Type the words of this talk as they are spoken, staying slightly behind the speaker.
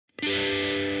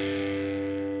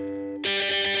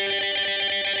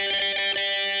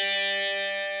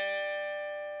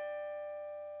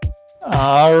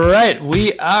All right,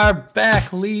 we are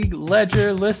back, League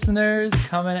Ledger listeners,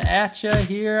 coming at you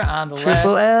here on the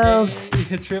Triple last L's.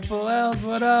 day. Triple L's,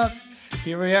 what up?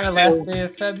 Here we are, last day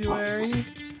of February.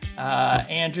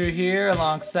 Andrew here,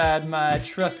 alongside my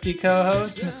trusty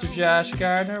co-host, Mr. Josh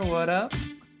Gardner. What up?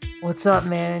 What's up,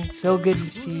 man? So good to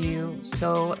see you.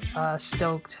 So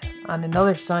stoked on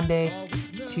another Sunday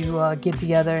to get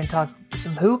together and talk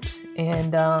some hoops.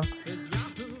 And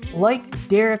like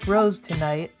Derrick Rose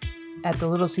tonight at the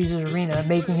Little Caesars Arena,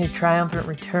 making his triumphant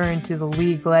return to the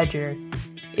League Ledger,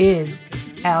 is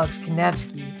Alex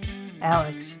Konevsky.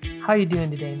 Alex, how you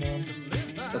doing today, man?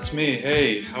 That's me.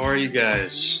 Hey, how are you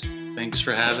guys? Thanks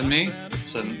for having me.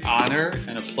 It's an honor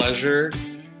and a pleasure.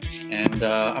 And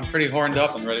I'm pretty horned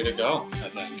up and ready to go, I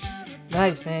think.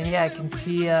 Nice, man. Yeah, I can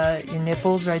see your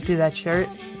nipples right through that shirt.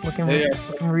 Looking, They are,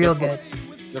 looking they're, real good.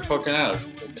 they're poking out.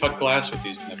 Cut glass with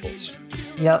these nipples.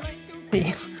 Yep.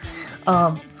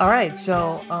 All right.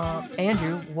 So,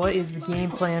 Andrew, what is the game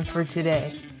plan for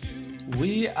today?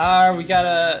 We got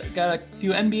a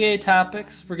few NBA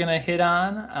topics we're gonna hit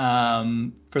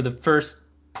on for the first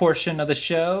portion of the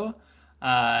show,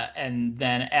 and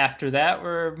then after that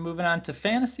we're moving on to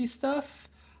fantasy stuff.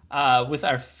 With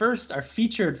our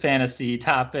featured fantasy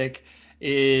topic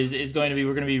is going to be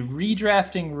we're going to be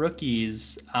redrafting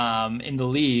rookies in the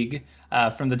league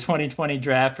from the 2020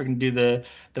 draft. We're going to do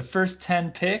the first 10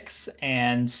 picks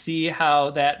and see how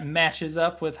that matches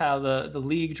up with how the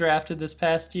league drafted this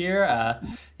past year.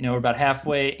 We're about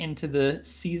halfway into the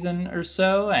season or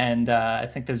so, and I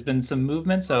think there's been some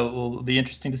movement, so it will be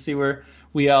interesting to see where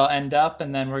we all end up.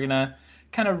 And then we're going to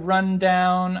kind of run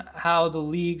down how the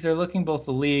leagues are looking. Both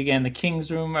the league and the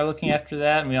Kings Room are looking after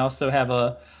that. And we also have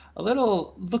a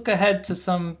little look ahead to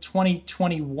some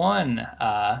 2021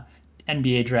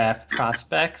 NBA draft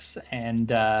prospects. And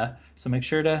so make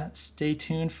sure to stay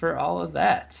tuned for all of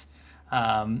that.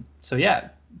 So yeah,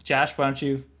 Josh, why don't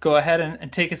you go ahead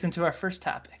and take us into our first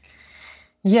topic?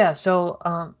 Yeah. So,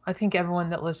 I think everyone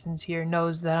that listens here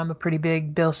knows that I'm a pretty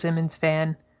big Bill Simmons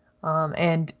fan.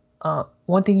 And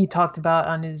one thing he talked about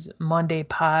on his Monday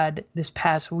pod this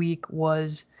past week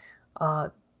was uh,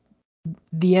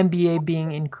 the NBA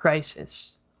being in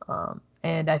crisis.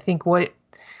 And I think what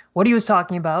he was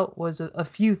talking about was a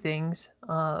few things,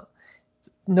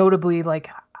 notably like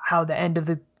how the end of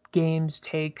the games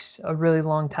takes a really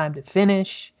long time to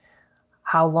finish,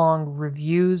 how long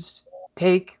reviews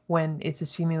take when it's a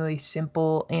seemingly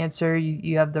simple answer.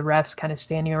 You have the refs kind of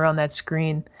standing around that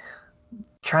screen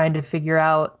trying to figure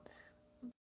out.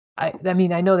 I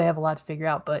mean, I know they have a lot to figure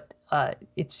out, but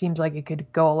it seems like it could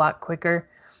go a lot quicker.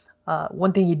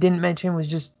 One thing you didn't mention was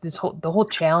just the whole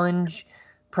challenge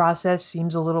process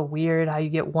seems a little weird. How you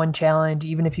get one challenge,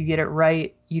 even if you get it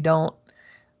right, you don't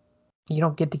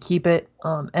get to keep it.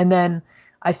 And then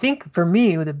I think for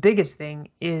me, the biggest thing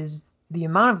is the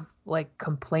amount of like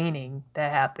complaining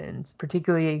that happens,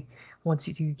 particularly once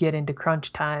you get into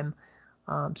crunch time.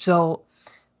 So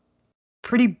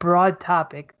pretty broad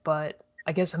topic, but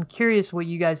I guess I'm curious what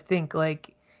you guys think.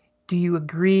 Like, do you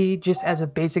agree just as a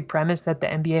basic premise that the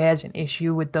NBA has an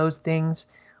issue with those things,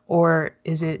 or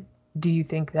do you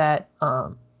think that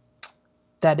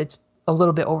that it's a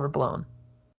little bit overblown?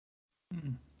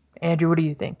 Hmm. Andrew, what do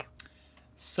you think?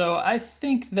 So I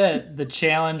think that the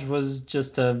challenge was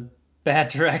just a bad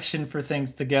direction for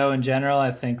things to go in general.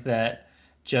 I think that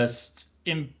just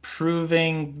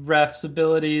improving refs'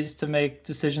 abilities to make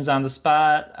decisions on the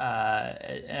spot.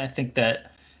 And I think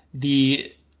that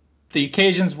the the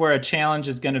occasions where a challenge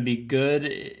is going to be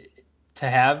good to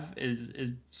have is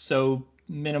so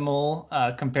minimal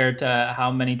compared to how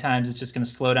many times it's just going to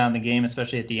slow down the game,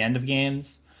 especially at the end of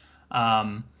games.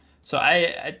 Um, so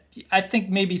I think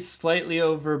maybe slightly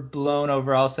overblown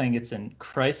overall, saying it's in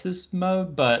crisis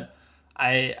mode, but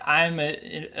I'm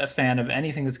a fan of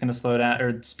anything that's going to slow down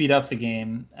or speed up the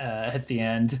game at the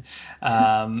end.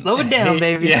 Slow it down, Hey,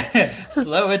 baby. yeah,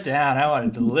 slow it down. I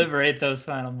want to deliberate those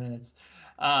final minutes.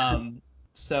 Um,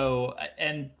 so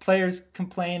and players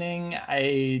complaining,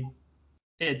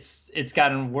 it's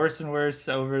gotten worse and worse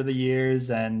over the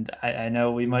years, and I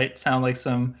know we might sound like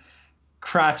some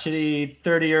crotchety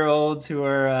 30-year-olds who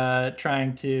are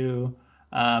trying to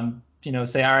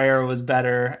say our era was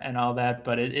better and all that,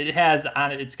 but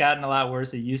it's gotten a lot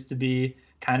worse. It used to be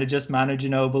kind of just Manu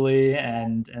Ginobili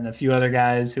and a few other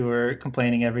guys who were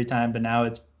complaining every time, but now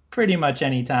it's pretty much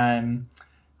any time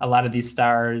a lot of these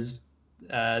stars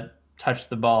uh, touch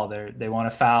the ball, they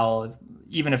want to foul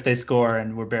even if they score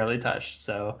and we're barely touched.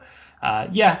 So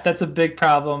yeah, that's a big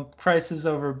problem. Price is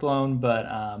overblown, but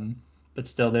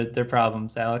still, they're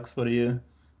problems. Alex, where do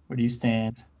you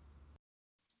stand?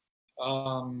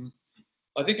 Um,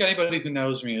 I think anybody who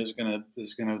knows me is gonna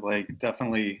like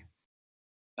definitely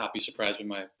not be surprised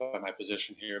by my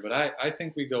position here. But I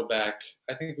think we go back.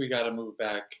 I think we got to move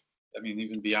back. I mean,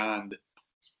 even beyond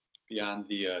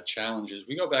the challenges,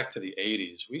 we go back to the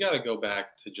 '80s. We got to go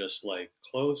back to just like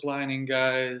clotheslining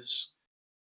guys.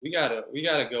 We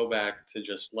gotta go back to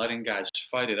just letting guys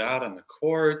fight it out on the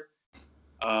court.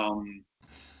 Um,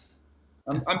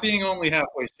 I'm being only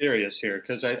halfway serious here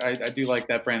because I do like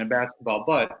that brand of basketball.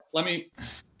 But let me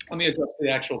address the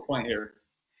actual point here.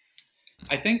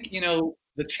 I think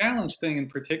the challenge thing in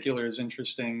particular is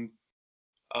interesting.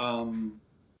 Um,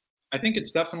 I think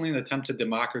it's definitely an attempt to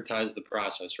democratize the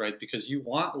process, right? Because you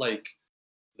want like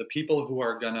the people who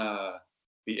are gonna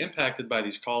be impacted by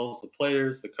these calls, the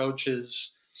players, the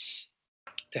coaches,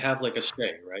 to have like a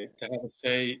say, right? To have a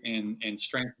say in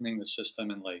strengthening the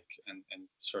system and like and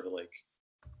sort of like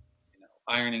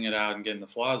ironing it out and getting the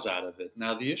flaws out of it.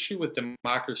 Now the issue with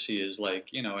democracy is like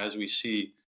as we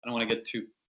see, I don't want to get too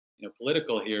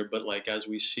political here, but like as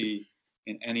we see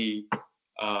in any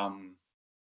um,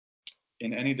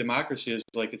 in any democracy is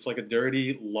like it's like a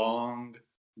dirty, long,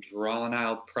 drawn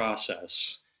out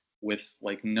process with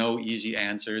like no easy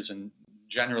answers and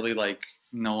generally like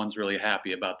no one's really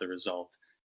happy about the result.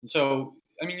 And so,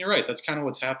 I mean, you're right. That's kind of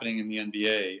what's happening in the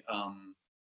NBA.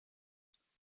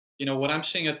 What I'm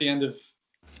seeing at the end of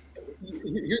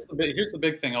here's the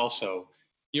big thing also.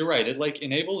 You're right. It like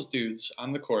enables dudes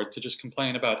on the court to just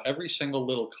complain about every single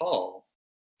little call,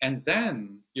 and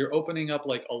then you're opening up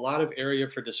like a lot of area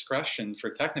for discretion for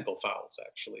technical fouls.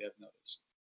 Actually, I've noticed.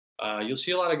 You'll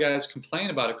see a lot of guys complain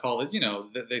about a call that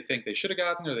that they think they should have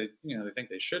gotten, or they think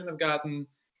they shouldn't have gotten,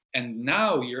 and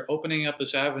now you're opening up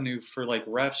this avenue for like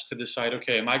refs to decide,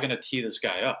 okay, am I going to tee this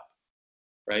guy up,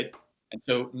 right? And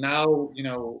so now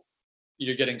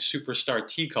you're getting superstar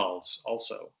tee calls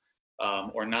also,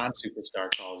 or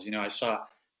non-superstar calls. I saw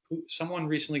someone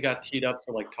recently got teed up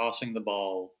for like tossing the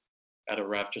ball at a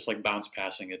ref, just like bounce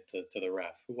passing it to the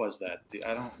ref. Who was that?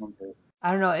 I don't remember.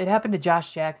 I don't know. It happened to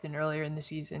Josh Jackson earlier in the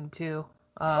season too.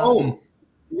 Oh,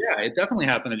 yeah, it definitely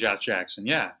happened to Josh Jackson.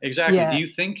 Yeah, exactly. Do Yeah. you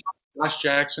think Josh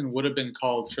Jackson would have been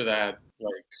called for that?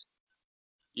 Like,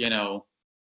 you know,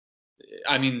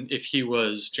 I mean, if he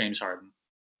was James Harden.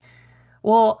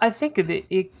 Well, I think of it.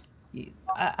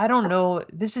 I don't know.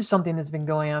 This is something that's been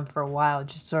going on for a while.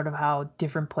 Just sort of how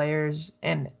different players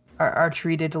and are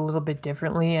treated a little bit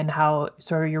differently, and how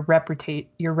sort of your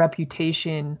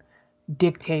reputation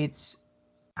dictates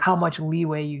how much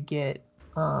leeway you get.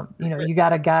 You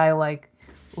got a guy like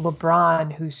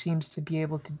LeBron who seems to be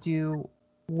able to do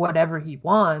whatever he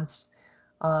wants.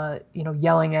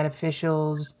 Yelling at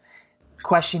officials,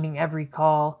 questioning every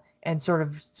call, and sort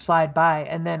of slide by.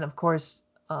 And then, of course,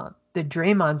 the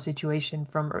Draymond situation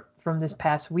from this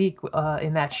past week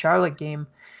in that Charlotte game,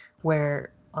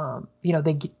 where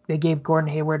they gave Gordon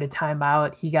Hayward a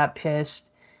timeout. He got pissed,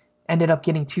 ended up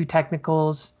getting two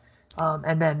technicals,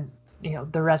 and then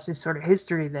the rest is sort of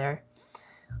history there.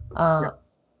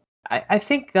 I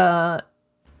think part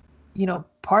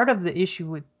of the issue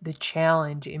with the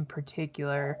challenge in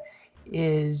particular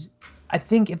is I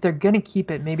think if they're going to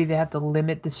keep it, maybe they have to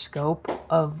limit the scope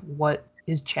of what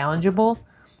is challengeable.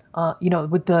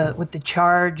 With the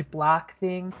charge block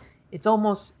thing, it's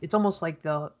almost like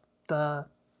the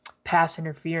pass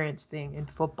interference thing in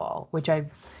football, which I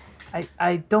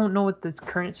don't know what the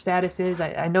current status is.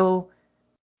 I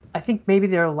think maybe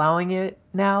they're allowing it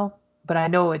now, but I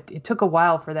know it took a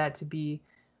while for that to be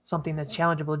something that's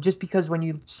challengeable. Just because when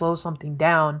you slow something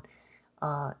down,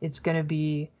 it's going to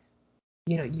be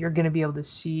you're going to be able to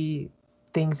see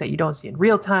things that you don't see in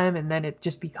real time, and then it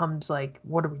just becomes like,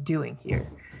 what are we doing here?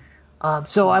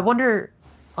 So I wonder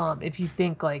if you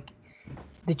think like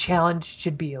the challenge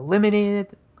should be eliminated,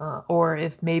 or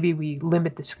if maybe we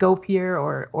limit the scope here,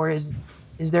 or is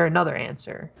there another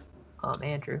answer,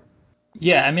 Andrew?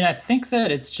 Yeah, I mean, I think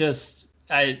that it's just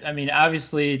I mean,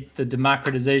 obviously the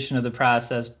democratization of the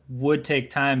process would take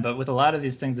time, but with a lot of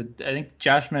these things that I think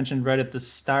Josh mentioned right at the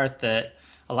start, that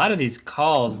a lot of these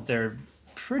calls, they're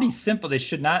pretty simple. They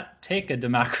should not take a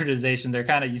democratization. They're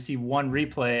kind of, you see one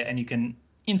replay and you can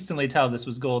instantly tell this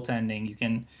was goaltending. You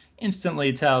can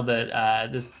instantly tell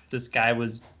that this guy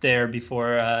was there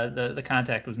before the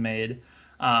contact was made.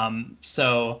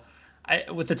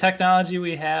 With the technology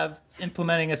we have,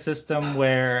 implementing a system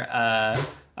where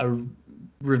a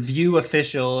review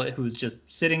official who's just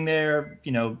sitting there,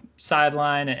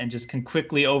 sideline, and just can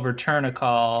quickly overturn a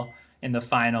call in the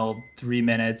final 3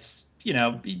 minutes, you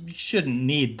shouldn't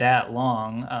need that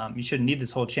long. You shouldn't need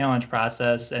this whole challenge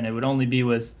process, and it would only be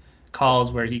with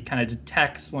calls where he kind of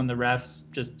detects when the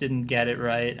refs just didn't get it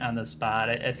right on the spot.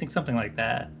 I think something like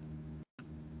that.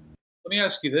 me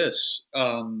ask you this: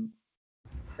 have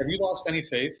you lost any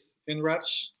faith in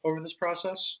refs over this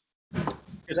process?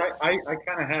 Because I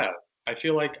kind of have. I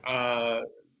feel like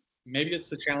maybe it's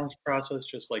the challenge process,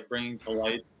 just like bringing to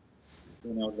light,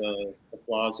 the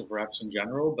flaws of refs in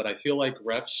general. But I feel like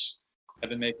refs have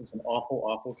been making some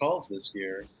awful calls this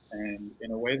year, and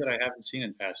in a way that I haven't seen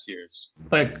in past years.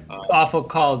 Like awful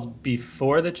calls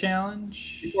before the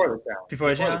challenge. Before the challenge. Before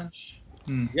the challenge.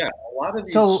 Yeah, a lot of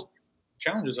these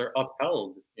challenges are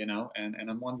upheld, and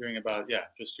I'm wondering about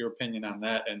just your opinion on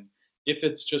that, and if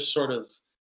it's just sort of,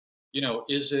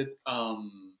 is it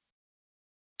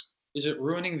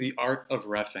ruining the art of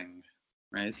reffing,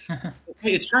 right?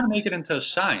 It's trying to make it into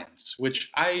science,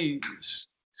 which I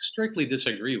strictly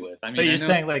disagree with. I mean, but you're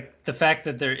saying like the fact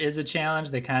that there is a challenge,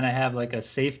 they kind of have like a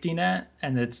safety net,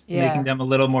 and it's making them a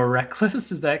little more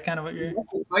reckless. Is that kind of what you're?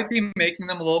 It might be making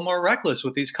them a little more reckless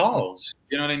with these calls.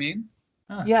 You know what I mean?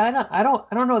 Huh. Yeah, I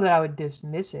don't know that I would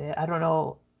dismiss it. I don't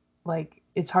know, like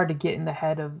it's hard to get in the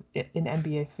head of an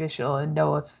NBA official and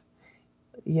know if,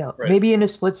 maybe in a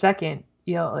split second,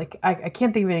 like I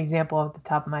can't think of an example off the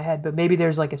top of my head, but maybe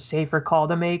there's like a safer call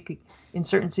to make in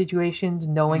certain situations,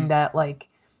 knowing that like,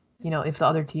 if the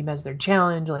other team has their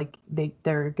challenge, like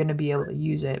they're going to be able to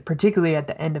use it, particularly at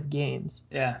the end of games.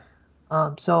 Yeah.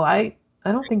 So I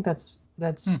don't think that's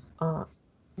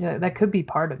that could be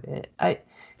part of it.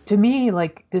 To me,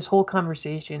 like this whole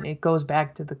conversation, it goes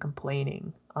back to the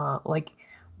complaining. Like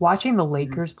watching the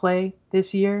Lakers play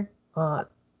this year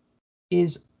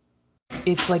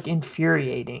it's like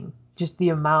infuriating. Just the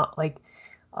amount, like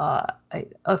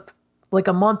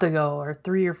a month ago or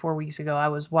 3 or 4 weeks ago, I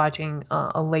was watching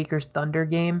a Lakers Thunder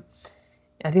game.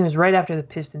 I think it was right after the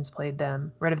Pistons played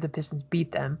them, right after the Pistons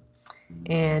beat them,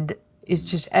 and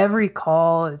it's just every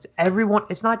call. It's everyone.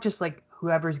 It's not just like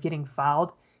whoever's getting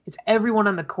fouled. It's everyone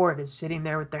on the court is sitting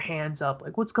there with their hands up,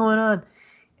 like, what's going on?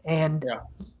 And,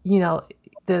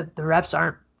 the refs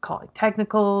aren't calling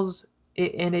technicals.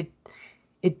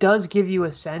 It does give you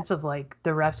a sense of, like, the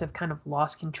refs have kind of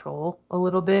lost control a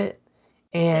little bit.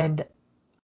 And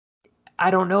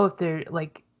I don't know if they're,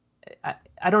 like,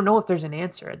 I don't know if there's an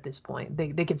answer at this point.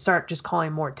 They can start just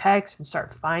calling more techs and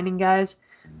start finding guys.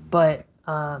 But,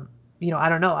 I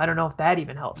don't know. I don't know if that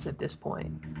even helps at this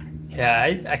point. Yeah,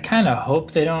 I kind of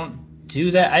hope they don't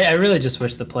do that. I really just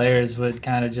wish the players would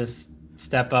kind of just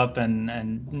step up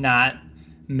and not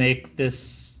make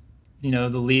this, the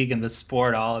league and the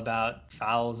sport all about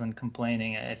fouls and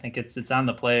complaining. I think it's on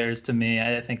the players to me.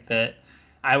 I think that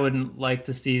I wouldn't like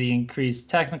to see the increased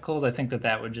technicals. I think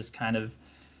that would just kind of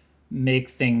make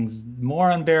things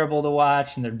more unbearable to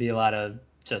watch, and there'd be a lot of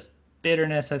just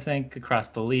bitterness, I think, across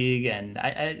the league. And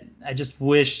I just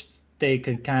wish they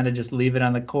could kind of just leave it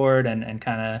on the court and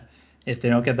kind of, if they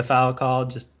don't get the foul call,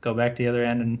 just go back to the other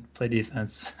end and play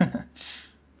defense.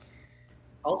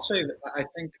 I'll say that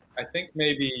I think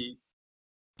maybe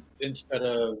instead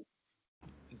of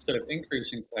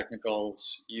increasing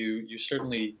technicals, you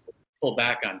certainly pull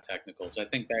back on technicals. I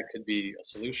think that could be a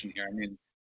solution here. I mean,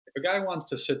 if a guy wants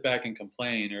to sit back and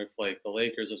complain, or if like the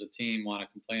Lakers as a team want to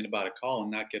complain about a call and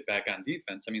not get back on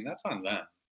defense, I mean, that's on them.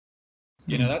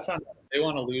 That's on them. If they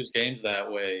want to lose games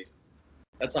that way,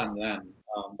 that's on them.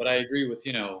 But I agree with,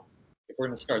 if we're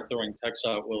going to start throwing techs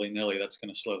out willy-nilly, that's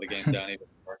going to slow the game down even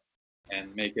more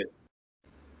and make it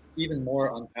even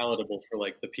more unpalatable for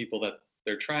like the people that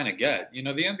they're trying to get. The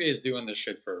NBA is doing this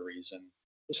shit for a reason.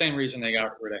 The same reason they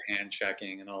got rid of hand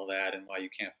checking and all that, and why you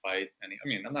can't fight.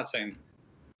 I'm not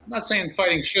saying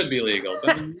fighting should be legal,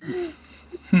 but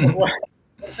what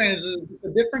I'm saying is it's a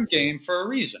different game for a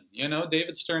reason.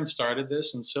 David Stern started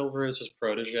this, and Silver is his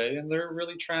protege, and they're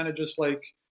really trying to just like,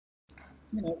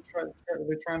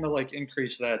 they're trying to like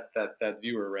increase that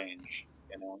viewer range.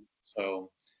 So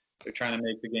they're trying to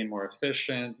make the game more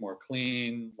efficient, more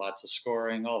clean, lots of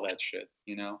scoring, all that shit.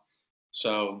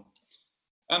 So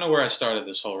I don't know where I started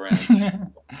this whole rant.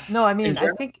 No, I mean,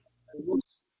 I think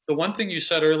the one thing you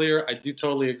said earlier, I do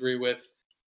totally agree with.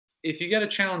 If you get a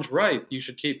challenge right, you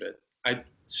should keep it. I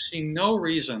see no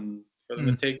reason for them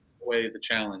to take away the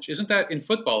challenge. Isn't that in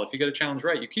football? If you get a challenge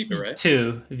right, you keep it, right?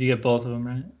 2, if you get both of them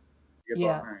right.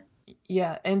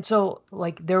 Yeah, and so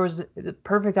like there was the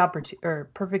perfect opportunity or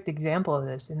perfect example of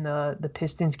this in the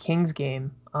Pistons Kings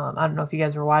game. I don't know if you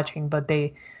guys were watching, but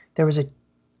there was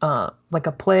like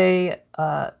a play.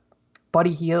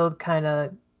 Buddy Hield kind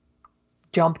of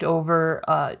jumped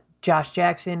over Josh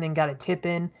Jackson and got a tip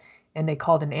in, and they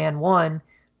called an and one.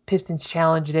 Pistons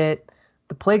challenged it.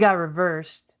 The play got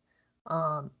reversed,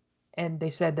 and they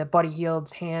said that Buddy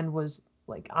Hield's hand was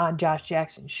like on Josh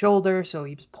Jackson's shoulder, so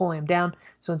he was pulling him down.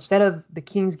 So instead of the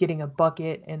Kings getting a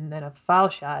bucket and then a foul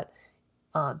shot,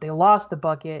 they lost the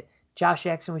bucket. Josh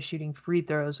Jackson was shooting free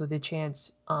throws with a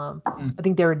chance. I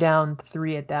think they were down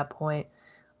 3 at that point.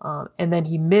 And then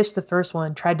he missed the first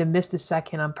one, tried to miss the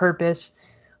second on purpose.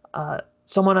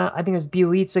 Someone, I think it was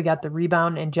Bielitsa, got the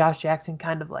rebound, and Josh Jackson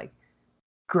kind of like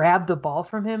grabbed the ball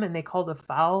from him, and they called a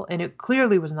foul, and it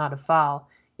clearly was not a foul.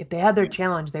 If they had their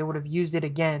challenge, they would have used it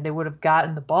again. They would have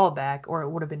gotten the ball back, or it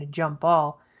would have been a jump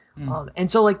ball. And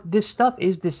so, like, this stuff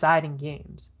is deciding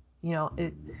games. You know,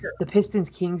 the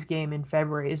Pistons-Kings game in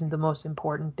February isn't the most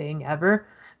important thing ever,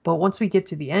 but once we get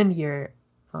to the end here,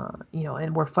 you know,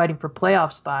 and we're fighting for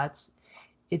playoff spots,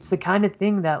 it's the kind of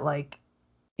thing that, like,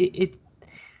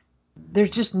 there's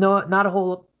just not a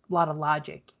whole lot of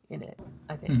logic in it,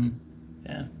 I think.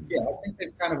 Yeah, I think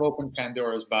they've kind of opened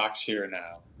Pandora's box here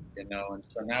now, you know, and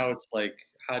so now it's like,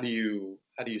 how do you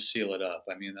seal it up?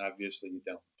 I mean, obviously you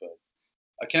don't, but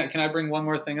can I bring one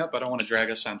more thing up? I don't want to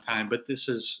drag us on time, but this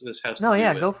has to No, do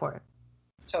yeah, with, go for it.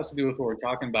 this has to do with what we're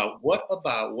talking about.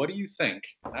 What do you think?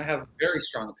 I have very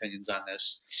strong opinions on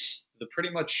this. The pretty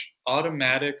much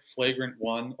automatic flagrant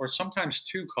 1 or sometimes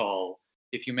 2 call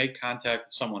if you make contact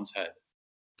with someone's head.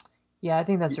 Yeah, I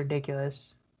think that's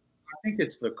ridiculous. I think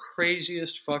it's the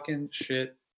craziest fucking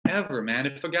shit ever, man.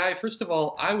 If a guy, first of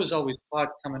all, I was always taught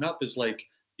coming up is like,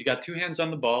 you got 2 hands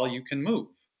on the ball, you can move.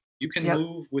 You can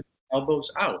move with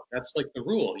elbows out. That's like the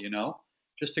rule, you know,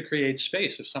 just to create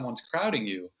space if someone's crowding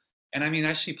you. And I mean,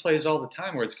 I see plays all the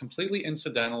time where it's completely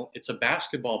incidental. It's a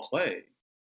basketball play,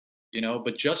 you know,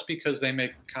 but just because they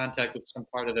make contact with some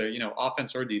part of their, you know,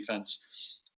 offense or defense,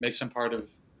 makes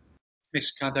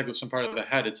contact with some part of the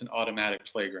head, it's an automatic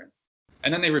flagrant.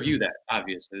 And then they review that,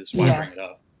 obviously. This is why I bring it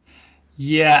up.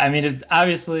 Yeah, I mean, it's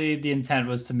obviously the intent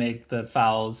was to make the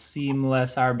fouls seem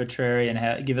less arbitrary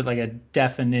and give it like a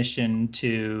definition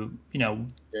to, you know,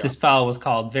 this foul was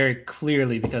called very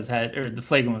clearly because the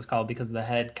flagrant was called because of the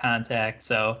head contact.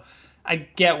 So I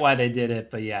get why they did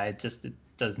it, but yeah, it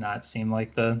does not seem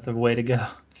like the way to go.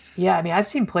 Yeah, I mean, I've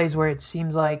seen plays where it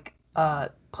seems like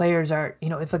players are, you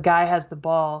know, if a guy has the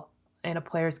ball and a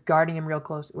player's guarding him real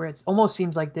close, where it almost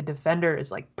seems like the defender is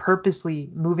like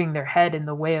purposely moving their head in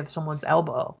the way of someone's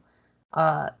elbow.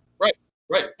 Right.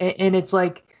 And it's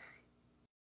like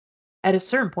at a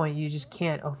certain point you just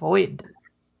can't avoid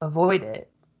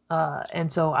it.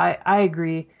 And so I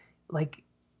agree. Like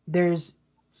there's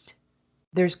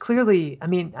clearly, I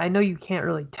mean, I know you can't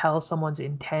really tell someone's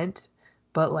intent,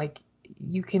 but like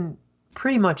you can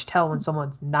pretty much tell when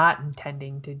someone's not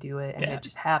intending to do it and it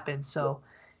just happens. So,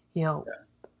 you know,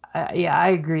 I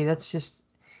agree. That's just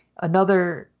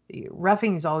another,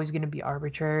 reffing is always going to be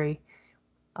arbitrary.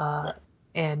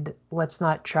 And let's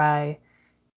not try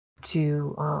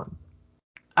to,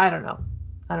 I don't know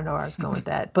where I was going with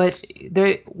that, but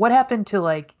what happened to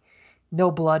like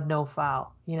no blood, no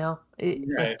foul, you know,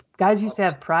 like, guys used to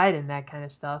have pride in that kind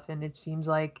of stuff. And it seems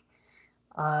like,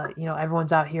 you know,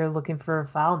 everyone's out here looking for a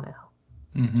foul now.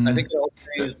 I think it all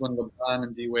changed when LeBron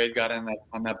and D Wade got on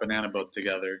that banana boat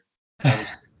together. That was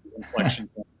the inflection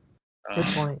point. Good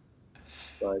point.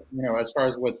 But you know, as far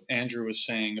as what Andrew was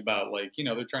saying about like, you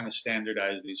know, they're trying to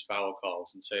standardize these foul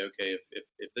calls and say, okay,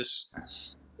 if this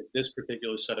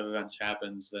particular set of events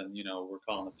happens, then you know we're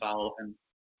calling a foul. And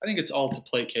I think it's all to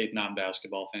placate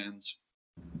non-basketball fans.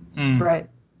 Right.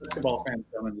 Basketball fans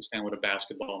don't understand what a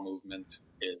basketball movement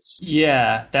is.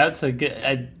 Yeah, that's a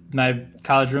good. My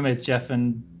college roommates Jeff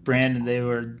and Brandon, they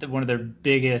were one of their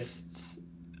biggest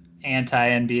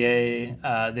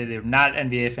anti-NBA. They were not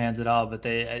NBA fans at all, but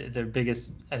their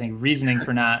biggest, I think, reasoning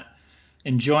for not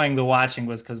enjoying the watching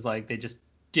was because like they just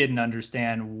didn't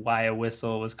understand why a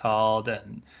whistle was called,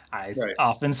 and I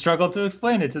often struggle to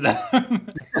explain it to them.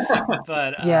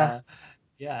 But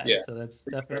so that's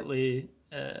definitely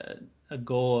a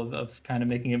goal of kind of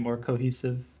making it more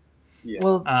cohesive. Yeah.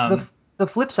 Well, the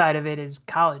flip side of it is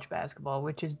college basketball,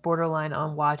 which is borderline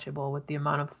unwatchable with the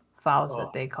amount of fouls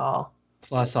that they call.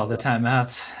 Plus all the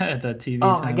timeouts, the TV.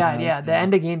 Oh my god, yeah, the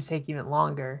end of games take even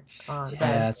longer.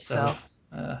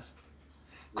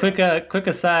 Quick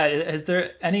aside, is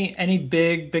there any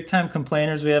big time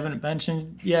complainers we haven't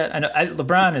mentioned yet? I know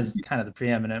LeBron is kind of the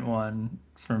preeminent one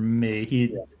for me.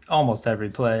 He almost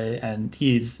every play, and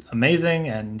he's amazing,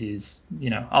 and he's, you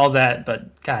know, all that,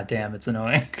 but goddamn, it's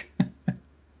annoying.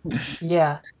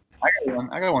 Yeah.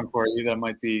 I got one for you that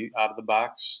might be out of the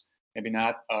box. Maybe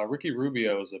not. Ricky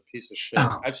Rubio is a piece of shit.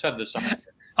 I've said this on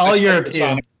all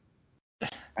European.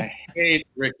 I hate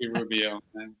Ricky Rubio,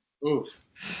 man. Oof.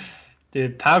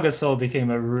 Dude, Pau Gasol became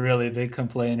a really big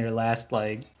complainer last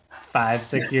like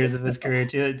 5-6 years of his career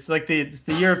too. It's like it's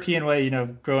the European way, you know,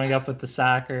 growing up with the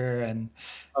soccer and.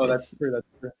 Oh, that's true.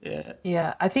 Yeah.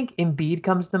 Yeah, I think Embiid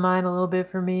comes to mind a little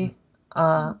bit for me.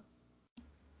 And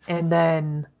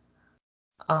then,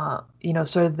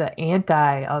 sort of the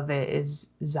anti of it is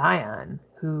Zion,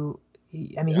 who,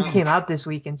 he came out this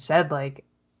week and said like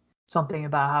something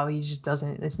about how he just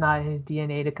doesn't, it's not in his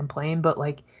DNA to complain, but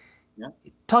like,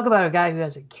 talk about a guy who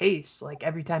has a case, like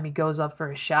every time he goes up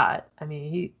for a shot. I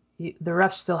mean, the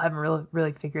refs still haven't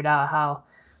really figured out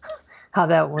how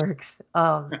that works.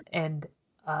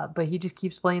 But he just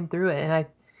keeps playing through it. And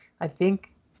I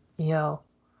think,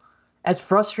 as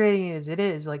frustrating as it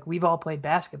is, like we've all played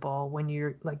basketball when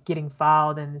you're like getting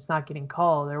fouled and it's not getting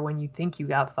called, or when you think you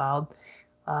got fouled.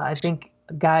 I think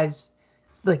guys,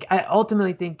 like I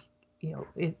ultimately think,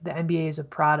 the NBA is a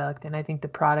product, and I think the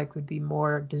product would be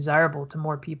more desirable to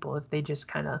more people if they just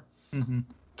kind of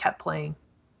kept playing.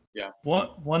 Yeah.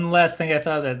 One last thing I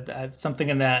thought that something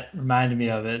in that reminded me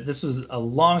of it. This was a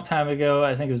long time ago.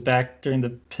 I think it was back during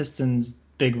the Pistons'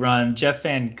 big run. Jeff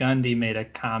Van Gundy made a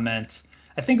comment.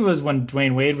 I think it was when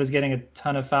Dwayne Wade was getting a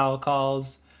ton of foul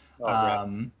calls.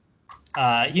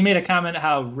 He made a comment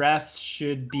how refs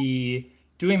should be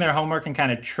doing their homework and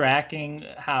kind of tracking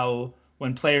how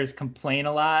when players complain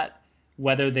a lot,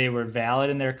 whether they were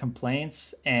valid in their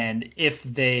complaints, and if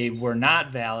they were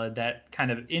not valid, that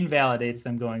kind of invalidates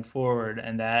them going forward,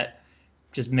 and that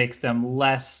just makes them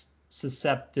less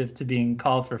susceptible to being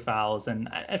called for fouls. And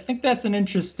I think that's an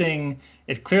interesting,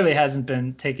 it clearly hasn't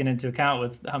been taken into account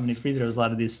with how many free throws a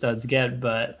lot of these studs get,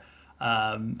 but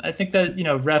I think that,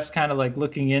 refs kind of like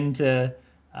looking into,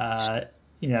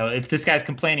 if this guy's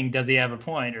complaining, does he have a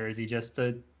point, or is he just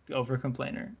a over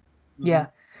complainer? Yeah.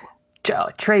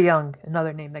 Trae Young,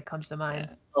 another name that comes to mind.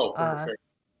 Yeah. Oh, for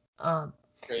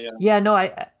sure. Yeah, no,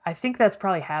 I think that's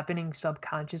probably happening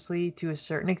subconsciously to a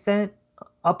certain extent,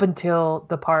 up until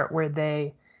the part where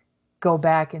they go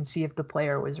back and see if the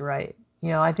player was right.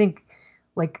 I think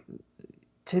like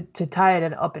to tie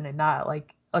it up in a knot,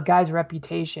 like a guy's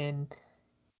reputation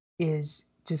is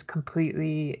just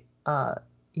completely,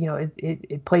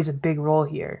 it plays a big role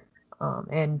here.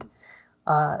 And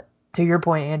to your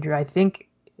point, Andrew, I think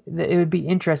that it would be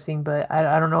interesting, but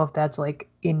I don't know if that's like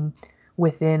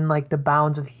within like the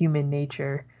bounds of human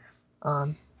nature,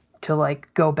 to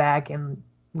like go back and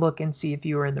look and see if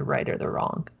you were in the right or the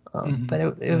wrong. But it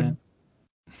would.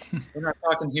 We're not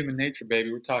talking human nature,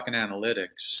 baby. We're talking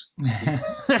analytics.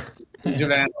 These are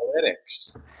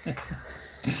analytics.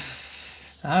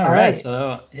 All right.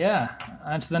 So yeah,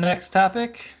 on to the next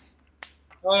topic.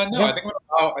 No, yep.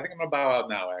 I think I'm gonna bow out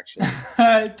now. Actually. All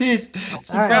right, peace. It's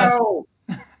been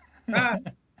fun.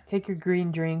 Take your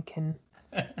green drink and.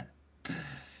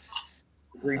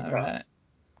 Green All right.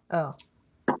 Oh.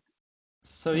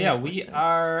 So yeah,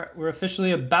 we're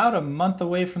officially about a month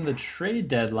away from the trade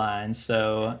deadline.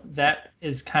 So that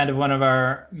is kind of one of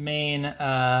our main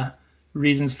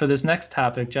reasons for this next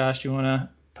topic. Josh, you want to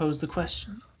pose the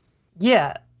question?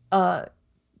 Yeah, gonna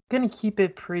keep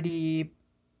it pretty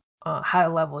high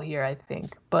level here, I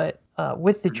think. But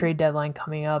with the trade deadline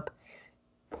coming up,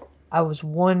 I was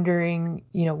wondering,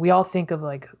 we all think of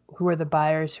like who are the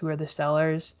buyers, who are the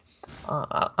sellers.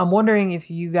 I'm wondering if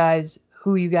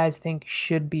who you guys think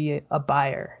should be a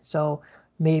buyer. So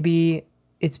maybe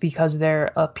it's because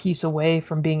they're a piece away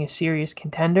from being a serious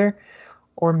contender,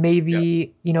 or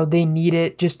maybe, they need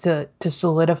it just to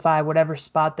solidify whatever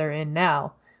spot they're in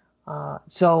now.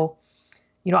 So,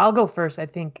 I'll go first. I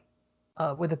think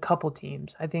with a couple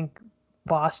teams, I think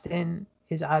Boston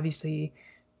is obviously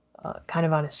kind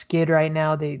of on a skid right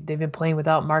now. They've been playing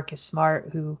without Marcus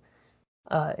Smart, who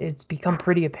it's become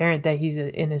pretty apparent that he's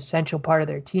an essential part of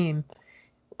their team.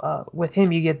 With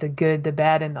him, you get the good, the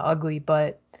bad, and the ugly.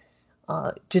 But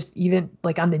just even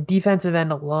like on the defensive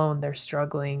end alone, they're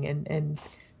struggling, and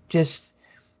just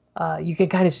you can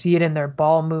kind of see it in their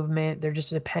ball movement. They're just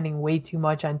depending way too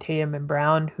much on Tatum and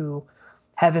Brown, who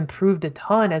have improved a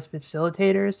ton as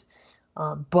facilitators,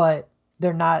 but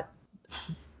they're not.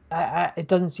 It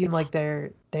doesn't seem like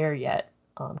they're there yet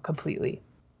completely.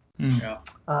 Yeah.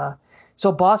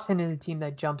 So Boston is a team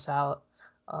that jumps out.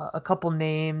 A couple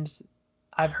names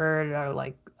I've heard are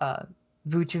like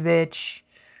Vucevic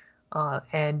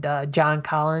and John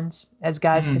Collins as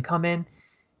guys to come in.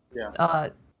 Yeah.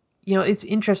 It's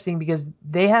interesting because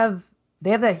they have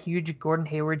that huge Gordon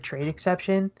Hayward trade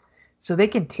exception, so they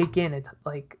can take in it's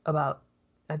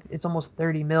almost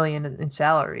 $30 million in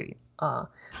salary.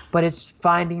 But it's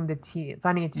finding a team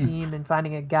and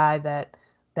finding a guy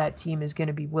that team is going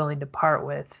to be willing to part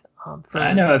with.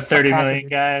 I know a $30 million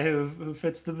guy who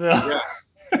fits the bill.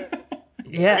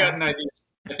 Yeah. I got an idea.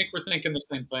 I think we're thinking the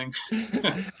same thing.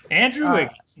 Andrew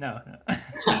Wiggins. No.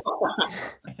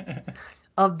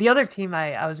 The other team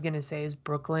I was going to say is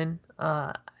Brooklyn.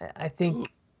 I think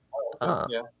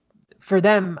for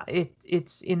them,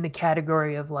 it's in the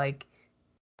category of like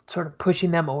sort of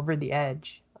pushing them over the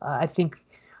edge. I think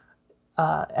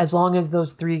as long as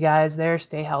those three guys there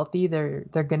stay healthy, they're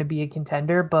going to be a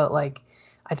contender. But like,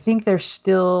 I think they're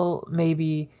still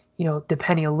maybe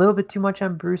depending a little bit too much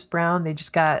on Bruce Brown. They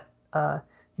just got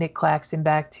Nick Claxton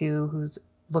back too, who's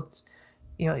looked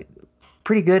you know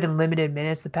pretty good in limited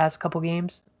minutes the past couple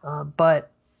games.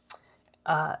 But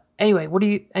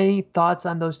anyway, any thoughts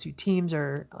on those two teams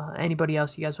or anybody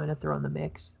else you guys want to throw in the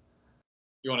mix?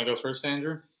 You want to go first,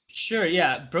 Andrew? Sure,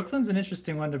 yeah. Brooklyn's an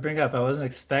interesting one to bring up. I wasn't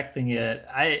expecting it.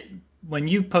 When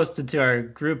you posted to our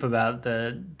group about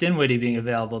the Dinwiddie being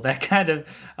available, I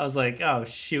was like, oh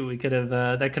shoot, we could have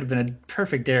that could have been a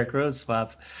perfect Derrick Rose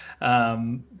swap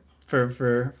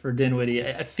for Dinwiddie.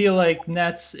 I feel like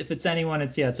Nets, if it's anyone,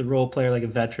 it's a role player, like a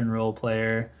veteran role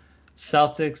player.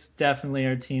 Celtics definitely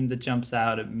are a team that jumps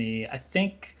out at me. I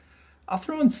think I'll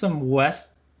throw in some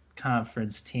West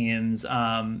Conference teams.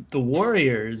 The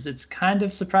Warriors, it's kind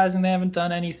of surprising they haven't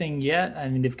done anything yet. I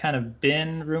mean, they've kind of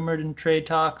been rumored in trade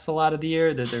talks a lot of the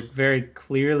year, that they're very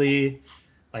clearly,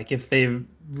 like, if they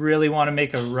really want to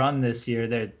make a run this year,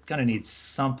 they're going to need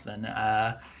something.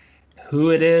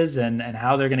 Who it is and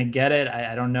how they're going to get it,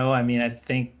 I don't know. I mean, I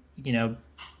think,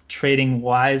 trading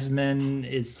Wiseman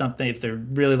is something, if they're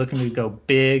really looking to go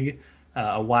big,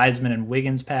 a Wiseman and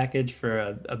Wiggins package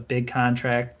for a big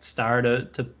contract star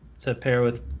to pair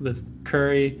with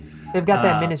Curry. They've got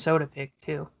that Minnesota pick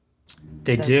too.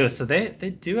 They do. So they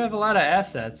do have a lot of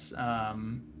assets.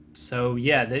 So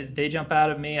yeah, they jump out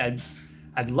at me.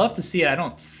 I'd love to see it. I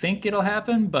don't think it'll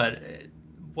happen, but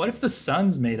what if the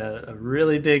Suns made a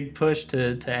really big push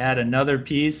to add another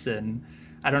piece? And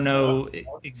I don't know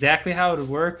exactly how it would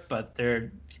work, but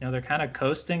they're kind of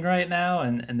coasting right now,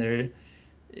 and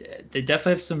they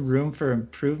definitely have some room for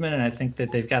improvement, and I think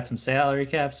that they've got some salary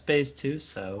cap space too.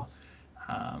 So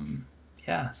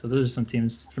yeah, so those are some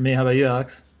teams for me. How about you,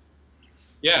 Alex?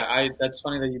 Yeah, that's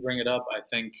funny that you bring it up. I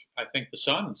think the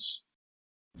Suns.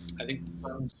 I think the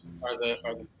Suns are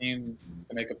the team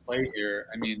to make a play here.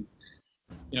 I mean,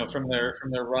 from their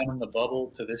run in the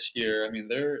bubble to this year, I mean,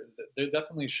 they're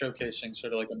definitely showcasing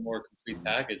sort of like a more complete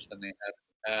package than they have in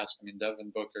the past. I mean,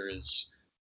 Devin Booker is,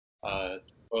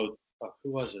 quote,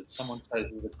 who was it? Someone said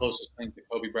he's the closest thing to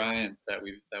Kobe Bryant that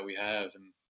we have, and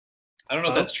I don't know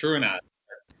if that's true or not.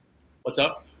 What's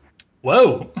up?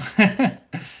 Whoa.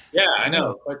 Yeah, I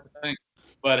know, quite the thing.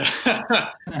 But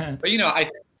I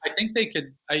think they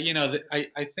could.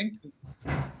 I think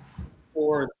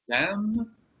for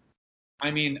them, I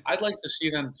mean, I'd like to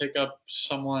see them pick up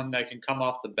someone that can come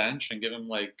off the bench and give them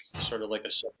like sort of like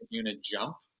a second unit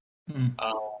jump.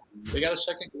 Um, they got a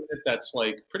second unit that's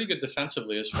like pretty good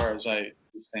defensively as far as I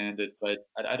understand it, but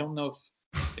I don't know if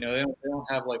they don't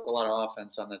have like a lot of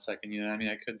offense on that second unit. I mean,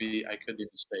 I could be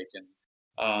mistaken.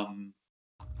 Um,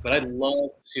 but I'd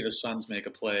love to see the Suns make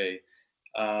a play.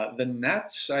 The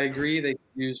Nets, I agree, they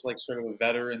could use like sort of a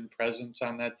veteran presence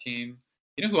on that team.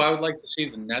 You know who I would like to see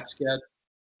the Nets get?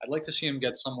 I'd like to see him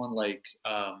get someone like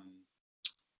JJ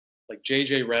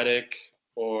Redick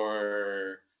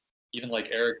or even like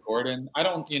Eric Gordon. I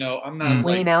don't, I'm not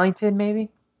Wayne like, Ellington, maybe.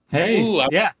 Hey, ooh,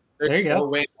 yeah, there you go.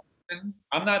 Wayne Ellington.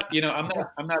 I'm not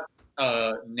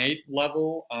Nate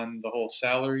level on the whole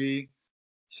salaries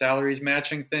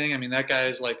matching thing. I mean, that guy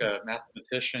is like a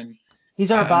mathematician. He's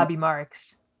our I'm Bobby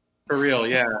Marks. for real,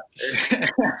 yeah,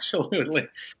 absolutely.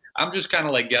 I'm just kind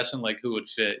of like guessing like who would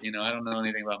fit. I don't know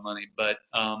anything about money, but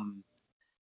Well,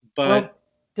 but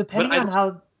depending I on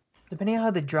how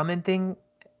the Drummond thing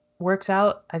works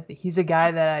out, he's a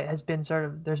guy that has been sort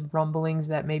of, there's rumblings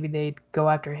that maybe they'd go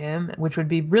after him, which would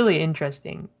be really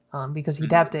interesting because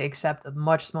he'd have to accept a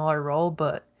much smaller role,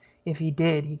 but if he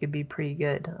did, he could be pretty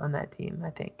good on that team, I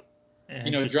think.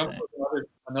 Drummond was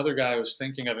another guy I was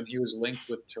thinking of, and he was linked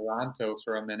with Toronto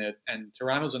for a minute. And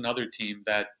Toronto's another team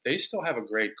that they still have a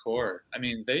great core. I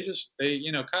mean,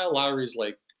 Kyle Lowry's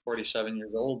like 47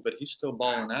 years old, but he's still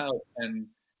balling out. And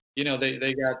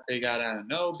they got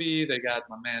Anunoby, they got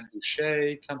my man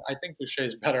Boucher. I think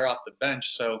Boucher's better off the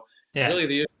bench. So really,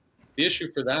 the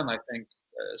issue for them, I think,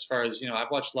 as far as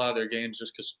I've watched a lot of their games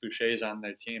just because Boucher's on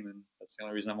their team, and that's the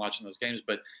only reason I'm watching those games.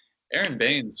 But Aaron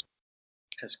Baines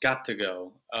has got to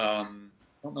go. I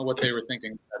don't know what they were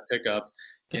thinking that pickup.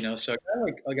 So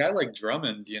a guy like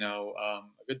Drummond, a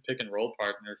good pick and roll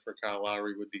partner for Kyle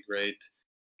Lowry would be great.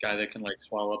 Guy that can like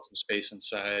swallow up some space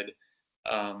inside.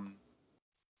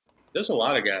 There's a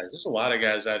lot of guys. There's a lot of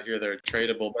guys out here that are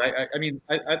tradable. But I mean,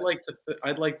 I'd like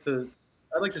to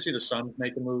see the Suns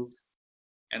make a move,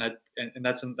 and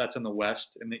that's in the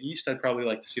West. In the East, I'd probably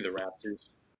like to see the Raptors.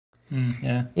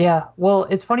 Yeah. Yeah, well,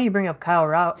 it's funny you bring up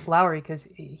Kyle Lowry because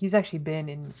he's actually been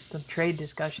in some trade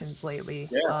discussions lately.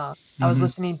 Yeah. I was Mm-hmm.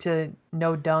 listening to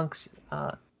No Dunks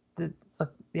the,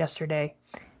 yesterday,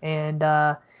 and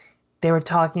they were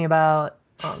talking about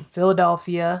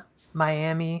Philadelphia,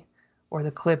 Miami, or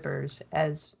the Clippers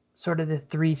as sort of the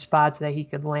three spots that he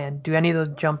could land. Do any of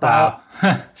those jump out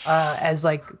Wow. as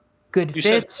like good You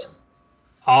said fits?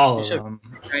 All you of said them.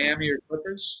 Miami or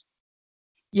Clippers?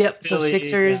 Yep. So Philly. Yeah.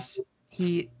 Sixers,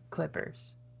 Heat,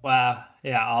 Clippers. Wow.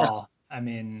 Yeah. Yeah. All. I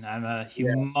mean, I'm a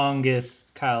Yeah.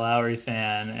 humongous Kyle Lowry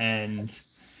fan, and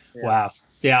Yeah. wow.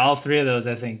 Yeah, all three of those,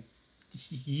 I think,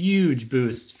 huge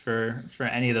boost for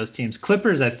any of those teams.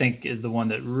 Clippers, I think, is the one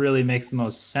that really makes the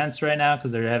most sense right now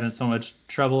because they're having so much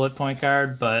trouble at point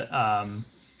guard. But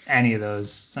any of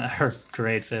those are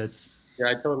great fits. Yeah,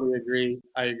 I totally agree.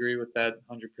 I agree with that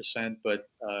 100%. But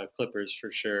Clippers for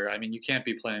sure. I mean, you can't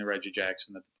be playing Reggie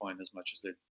Jackson at the point as much as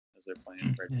they're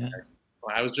playing Reggie Yeah. Jackson.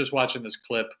 I was just watching this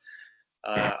clip.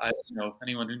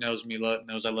 Anyone who knows me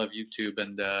knows I love YouTube,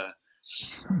 and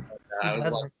Who I was watching.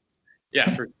 doesn't? Yeah,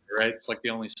 for sure, right? It's like the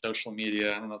only social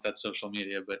media. I don't know if that's social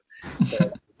media, but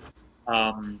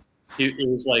it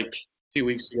was like a few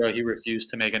weeks ago he refused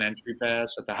to make an entry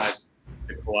pass at the high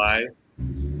to Kawhi,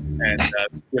 and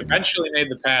he eventually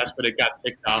made the pass, but it got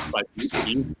picked off by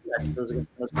Beasley. I think it was against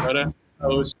Minnesota.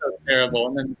 Oh, it was so terrible.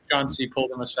 And then Chauncey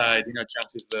pulled him aside. You know,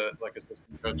 Chauncey's the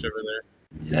assistant coach over there.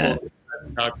 He Yeah. pulled him aside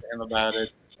and talked to him about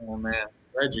it. Oh man,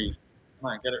 Reggie,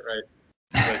 come on, get it right.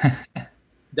 But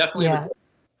definitely Yeah.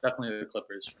 definitely the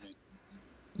Clippers for me.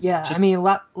 Yeah, Just- I mean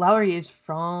Lowry is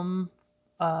from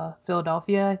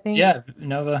Philadelphia, I think. Yeah.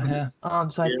 Nova. Yeah.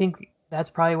 So I Yeah. think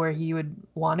that's probably where he would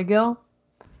want to go.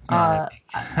 Yeah.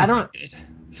 I don't.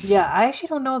 Yeah, I actually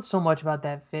don't know so much about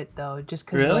that fit though, just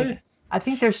because like Really? I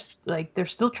think they're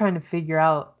still trying to figure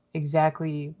out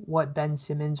exactly what Ben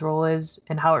Simmons' role is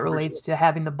and how it relates to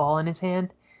having the ball in his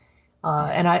hand.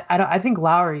 And I think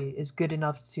Lowry is good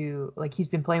enough to like he's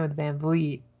been playing with Van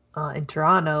Vliet in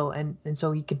Toronto, and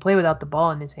so he can play without the ball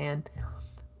in his hand.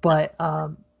 But I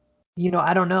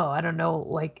don't know. I don't know.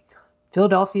 Like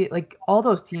Philadelphia, like all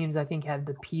those teams, I think have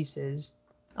the pieces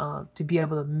to be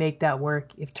able to make that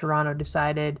work if Toronto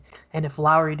decided, and if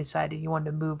Lowry decided he wanted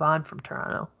to move on from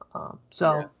Toronto.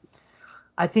 So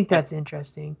I think that's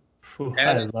interesting. Whew, I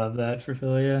Adding, love that for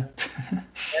Philly. Yeah.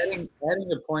 adding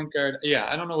a point guard, yeah,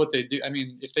 I don't know what they do. I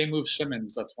mean, if they move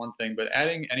Simmons, that's one thing, but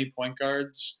adding any point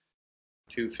guards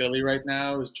to Philly right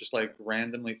now is just like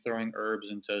randomly throwing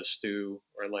herbs into a stew,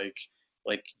 or like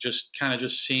just kind of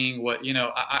just seeing what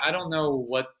I don't know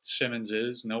what Simmons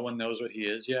is. No one knows what he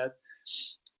is yet,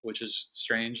 which is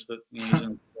strange that he's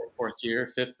in fourth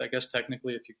year, fifth, I guess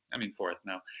technically. Fourth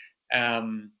now.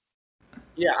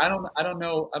 Yeah, I don't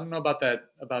know about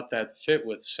that fit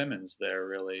with Simmons there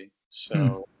really.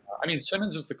 So I mean,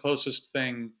 Simmons is the closest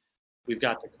thing we've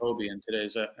got to Kobe in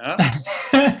today's. I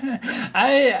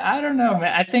don't know,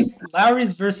 man. I think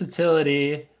Lowry's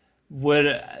versatility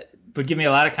would would give me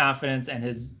a lot of confidence, and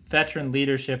his veteran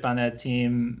leadership on that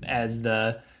team as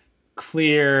the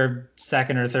clear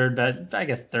second or third best, I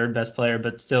guess third best player,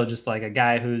 but still just like a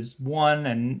guy who's won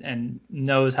and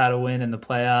knows how to win in the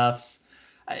playoffs.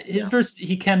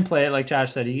 He can play it like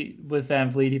Josh said. He with Van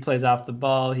Vliet, he plays off the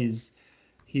ball. He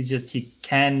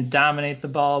can dominate the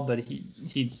ball, but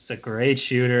he's a great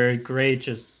shooter, great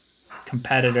just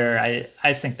competitor.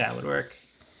 I think that would work.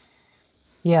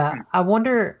 Yeah, I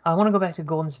wonder. I want to go back to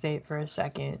Golden State for a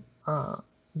second,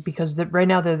 because right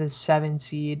now they're the 7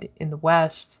 seed in the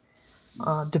West.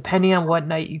 Depending on what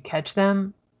night you catch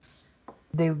them,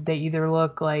 they either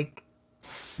look like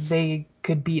they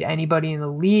could beat anybody in the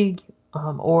league,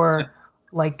 or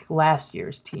like last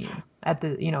year's team at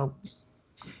the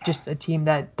just a team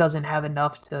that doesn't have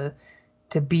enough to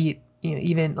beat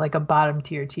even like a bottom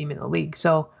tier team in the league.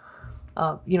 So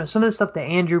some of the stuff that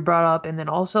Andrew brought up, and then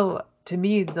also to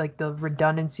me like the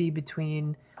redundancy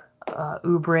between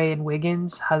Oubre and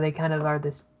Wiggins, how they kind of are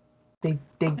this, they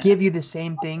give you the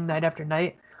same thing night after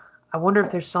night. I wonder if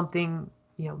there's something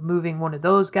moving one of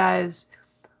those guys,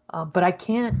 but I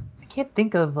can't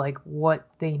think of like what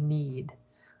they need,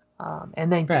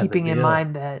 and then Bradley keeping in Beal.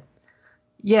 mind that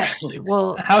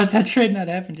well, How has that trade not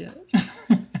happened yet?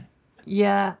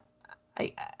 yeah,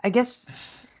 I guess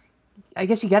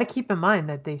you got to keep in mind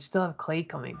that they still have Clay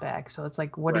coming back. So it's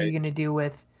like, what are you going to do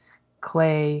with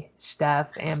Clay, Steph,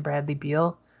 and Bradley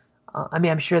Beal? I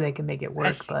mean, I'm sure they can make it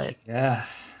work, but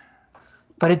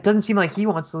it doesn't seem like he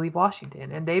wants to leave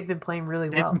Washington, and they've been playing really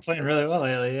well. They've been playing really well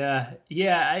lately.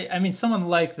 Yeah. I mean, someone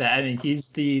like that. I mean,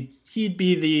 he'd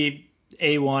be the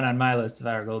A1 on my list if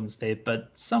I were Golden State, but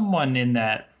someone in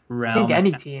that realm. I think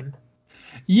any team.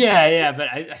 Yeah, but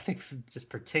I think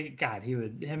just God,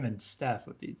 him and Steph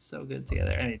would be so good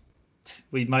together. I mean,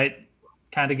 we might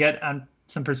kind of get on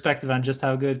some perspective on just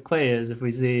how good Clay is if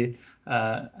we see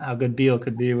how good Beal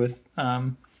could be with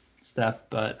Steph.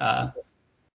 But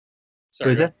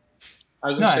Sorry, go ahead.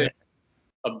 I was no, going to say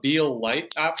a Beal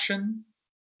light option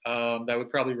that would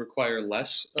probably require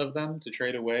less of them to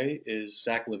trade away is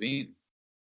Zach LaVine.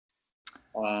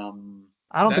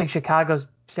 I don't think Chicago's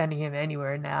sending him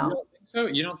anywhere now. You don't think so?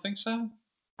 You don't think so?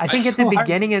 I think at the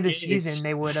beginning of the season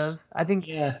they would have. I think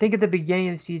at the beginning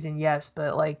of the season, yes,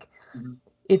 but like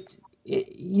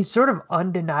he's sort of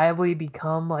undeniably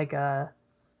become like a.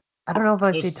 I don't know if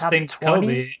I say top 20.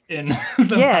 Kobe in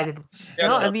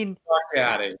no, I mean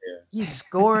out of here. He's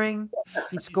scoring.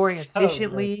 He's scoring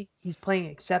efficiently. He's playing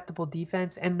acceptable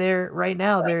defense, and they're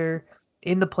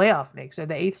in the playoff mix. They're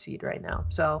the 8th seed right now.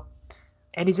 So,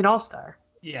 and he's an all-star.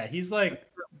 Yeah, he's like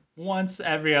once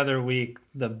every other week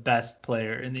the best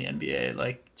player in the NBA.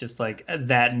 Like just like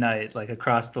that night, like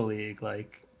across the league.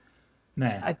 Like,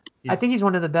 man, I think he's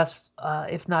one of the best,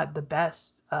 if not the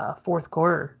best, fourth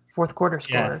quarter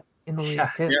scorer in the league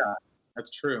too. Yeah,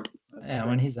 that's true.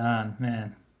 When he's on,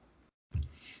 man.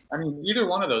 I mean, either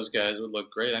one of those guys would look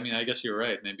great. I mean, I guess you're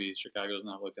right. Maybe Chicago's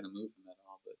not looking to move him at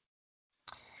all,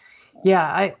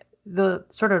 but the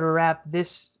sort of to wrap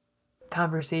this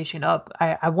conversation up,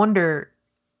 I wonder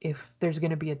if there's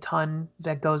going to be a ton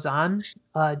that goes on,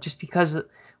 just because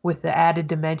with the added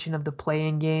dimension of the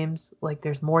play-in games, like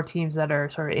there's more teams that are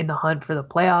sort of in the hunt for the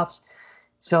playoffs.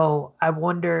 So I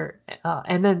wonder,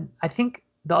 and then I think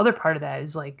the other part of that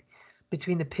is like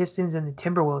between the Pistons and the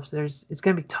Timberwolves, it's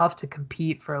going to be tough to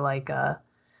compete for like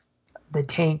the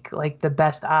tank, like the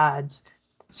best odds.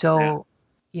 So,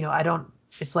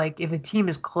 it's like if a team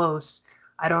is close,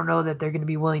 I don't know that they're going to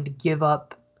be willing to give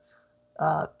up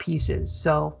pieces.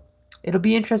 So it'll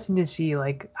be interesting to see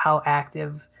like how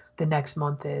active the next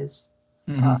month is.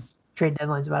 Trade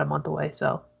deadline's about a month away,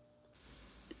 so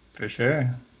for sure.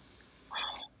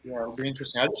 Yeah, it'll be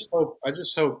interesting. I just hope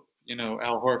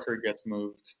Al Horford gets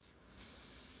moved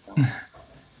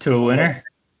to a winner.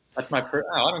 That's I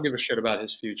don't give a shit about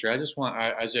his future. I just want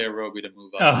Isaiah Roby to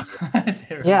move up.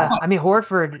 Yeah, I mean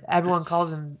Horford. Everyone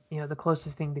calls him, the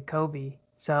closest thing to Kobe.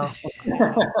 So.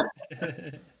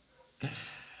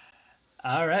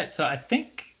 All right, so I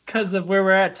think because of where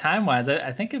we're at time-wise,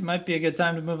 I think it might be a good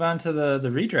time to move on to the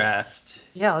redraft.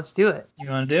 Yeah, let's do it. You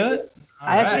want to do it?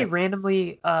 I actually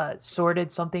randomly sorted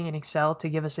something in Excel to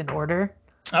give us an order.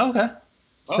 Oh, okay.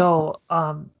 So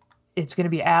it's going to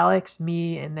be Alex,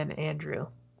 me, and then Andrew.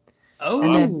 Oh,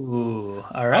 and then,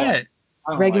 all right.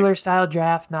 Regular style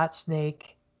draft, not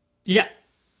snake. Yeah.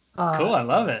 Cool, I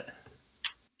love it.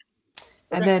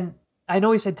 And then I know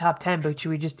we said top 10, but should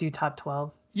we just do top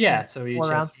 12? Yeah, so we each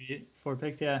have 4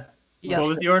 picks, yeah. Yes. What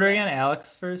was the order again?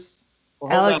 Alex first?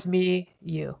 Well, Alex, me,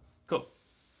 you. Cool.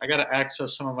 I got to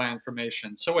access some of my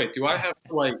information. So wait, do I have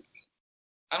to I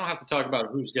don't have to talk about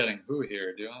who's getting who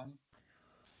here, do I?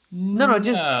 No.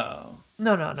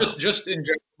 Just in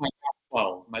general, my top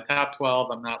 12. My top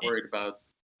 12, I'm not worried about.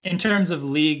 In terms of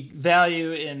league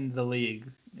value in the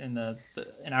league, in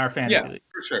our fantasy league.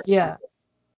 For sure. Yeah.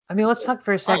 I mean, let's talk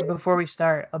for a second before we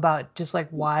start about just like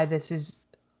why this is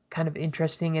kind of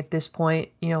interesting at this point,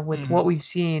 with what we've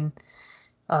seen.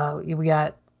 We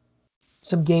got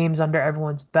some games under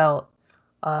everyone's belt.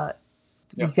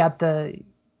 You've got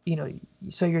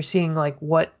so you're seeing like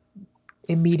what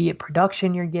immediate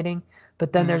production you're getting,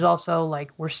 but then there's also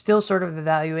like we're still sort of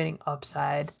evaluating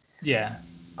upside. Yeah.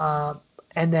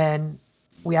 And then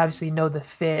we obviously know the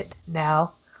fit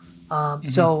now.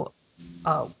 So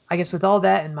I guess with all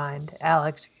that in mind,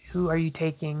 Alex, who are you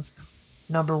taking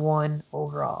number 1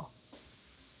 overall?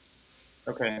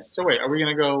 Okay. So wait, are we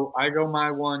going to go, I go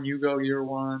my 1, you go your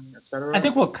 1, etc.? I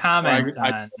think we'll comment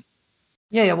on.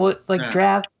 Yeah, we'll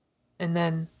draft and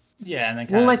then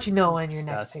we'll let you know when your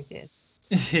next pick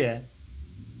is. Yeah.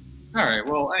 All right.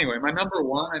 Well, anyway, my number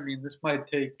 1, I mean, this might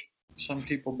take some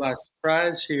people by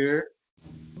surprise here.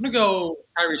 I'm going to go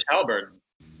Tyrese Halliburton.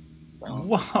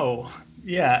 Whoa.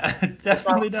 Yeah, it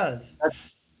definitely does.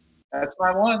 That's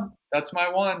my 1. That's my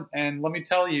 1. And let me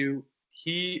tell you,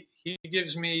 he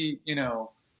gives me,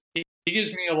 he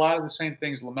gives me a lot of the same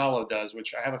things LaMelo does,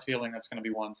 which I have a feeling that's going to be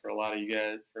one for a lot of you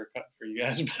guys, for you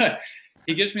guys. But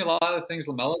he gives me a lot of the things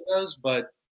LaMelo does,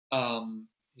 but I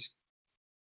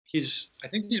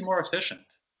think he's more efficient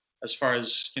as far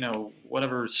as,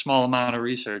 whatever small amount of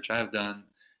research I've done.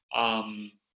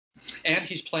 And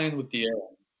he's playing with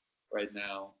De'Aaron right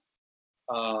now,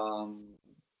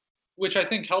 which I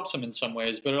think helps him in some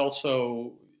ways, but it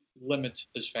also limits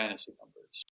his fantasy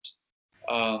numbers.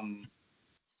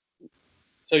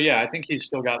 So yeah, I think he's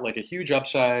still got like a huge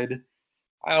upside.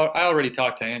 I already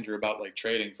talked to Andrew about like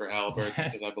trading for Halliburton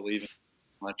because I believe in him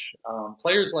much.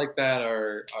 Players like that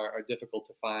are difficult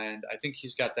to find. I think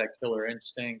he's got that killer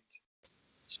instinct.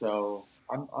 So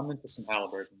I'm into some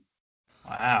Halliburton.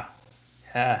 Wow.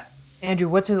 Yeah. Andrew,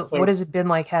 what So has it been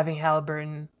like having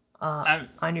Halliburton I'm,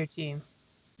 on your team?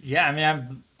 yeah, I mean,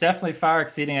 I'm definitely far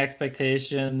exceeding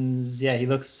expectations. Yeah, he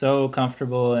looks so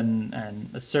comfortable and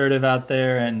assertive out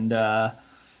there, and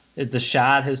the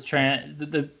shot has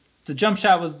the jump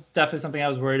shot was definitely something I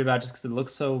was worried about just because it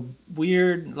looks so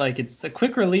weird. Like it's a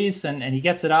quick release and he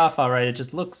gets it off all right. It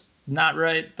just looks not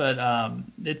right, but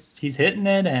he's hitting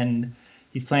it and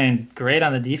he's playing great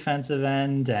on the defensive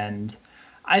end. And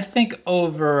I think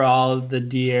overall the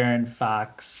De'Aaron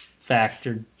Fox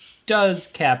factor does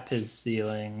cap his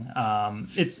ceiling.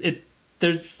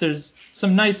 There's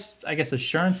some nice, I guess,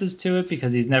 assurances to it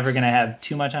because he's never going to have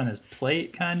too much on his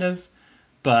plate, kind of.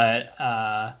 But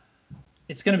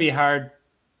it's going to be hard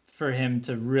for him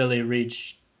to really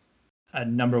reach a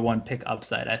number one pick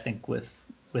upside, I think, with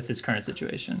his current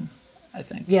situation. I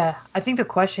think. Yeah, I think the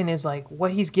question is like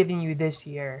what he's giving you this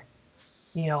year.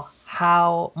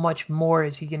 How much more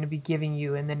is he going to be giving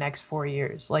you in the next 4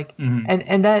 years? Like, Mm-hmm.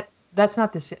 and that's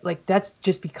not the like that's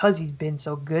just because he's been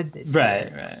so good this year.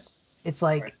 Right. It's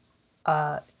like,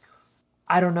 I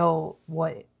don't know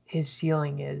what his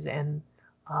ceiling is, and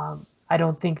I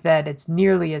don't think that it's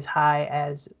nearly as high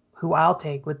as who I'll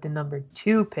take with the number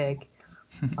 2 pick,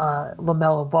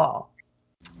 LaMelo Ball.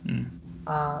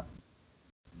 Mm.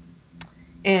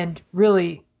 And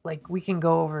really, like we can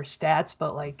go over stats,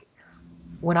 but like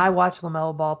when I watch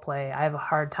LaMelo Ball play, I have a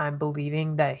hard time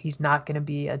believing that he's not going to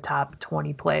be a top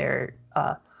 20 player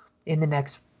in the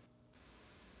next.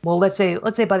 Well, let's say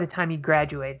by the time he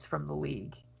graduates from the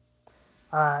league,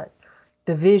 the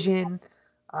vision,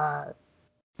 uh,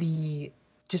 the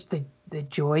just the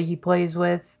joy he plays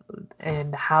with,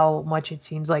 and how much it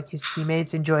seems like his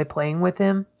teammates enjoy playing with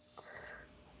him,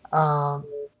 um,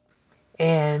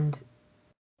 and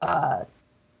uh,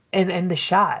 and the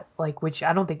shot, like which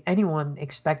I don't think anyone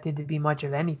expected to be much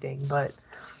of anything, but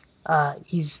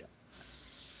his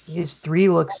 3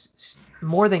 looks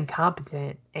more than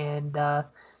competent, and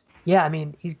yeah, I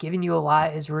mean he's giving you a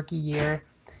lot his rookie year,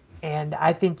 and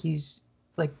I think he's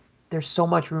like there's so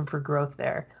much room for growth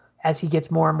there as he gets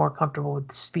more and more comfortable with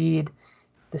the speed,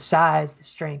 the size, the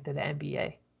strength of the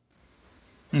NBA.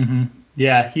 Mm-hmm.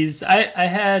 Yeah, I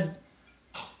had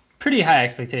pretty high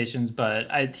expectations, but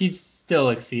he's still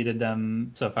exceeded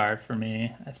them so far for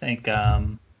me. I think.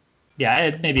 Yeah, I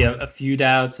had maybe a few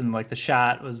doubts, and like the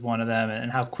shot was one of them,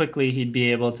 and how quickly he'd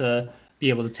be able to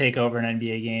take over an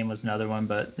NBA game was another one.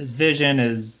 But his vision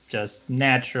is just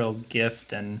natural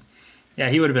gift, and yeah,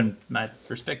 he would have been my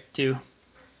first pick too.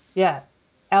 Yeah.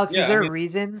 Alex, is yeah, I there a mean,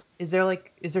 reason? Is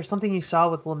there something you saw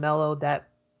with LaMelo that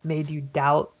made you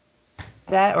doubt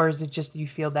that, or is it just you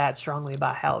feel that strongly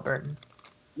about Halliburton?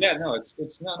 yeah, no, it's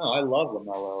no. I love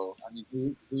Lamelo. I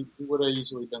mean, he would have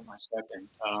easily been my second.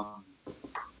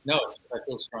 No, I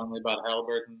feel strongly about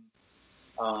Halliburton.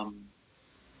 Um,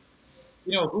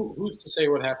 who's to say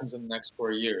what happens in the next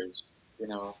 4 years? In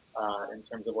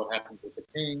terms of what happens with the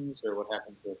Kings or what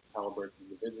happens with Halliburton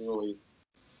individually.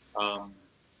 Um,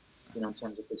 in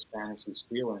terms of his fantasy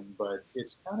stealing, but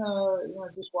it's kind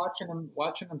of just watching him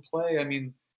play. I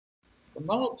mean,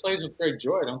 Lamelo plays with great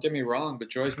joy. Don't get me wrong, but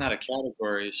joy's not a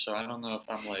category, so I don't know if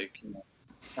I'm like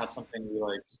not something we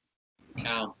like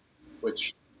count.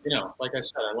 Which like I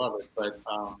said, I love it, but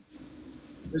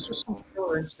there's just some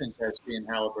killer instinct I see in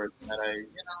Halliburton that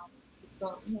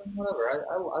whatever.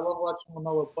 I love watching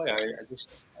Lamelo play. I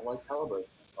like Halliburton.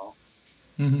 That's all.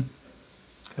 Mm-hmm.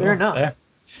 Fair Cool, enough. fair.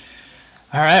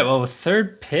 All right, well,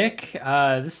 third pick.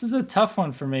 This is a tough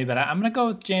one for me, but I'm going to go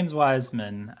with James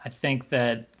Wiseman. I think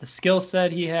that the skill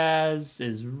set he has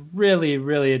is really,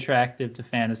 really attractive to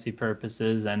fantasy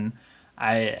purposes, and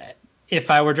I, if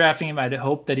I were drafting him, I'd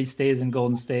hope that he stays in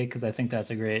Golden State because I think that's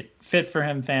a great fit for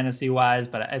him fantasy wise.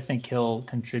 But I think he'll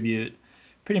contribute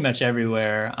pretty much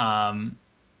everywhere.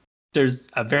 There's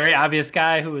a very obvious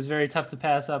guy who was very tough to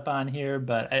pass up on here,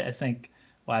 but I think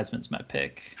Wiseman's my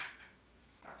pick.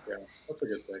 Yeah, that's a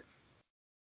good pick.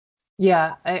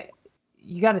 Yeah,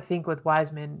 you got to think with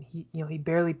Wiseman. He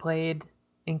barely played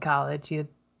in college. He had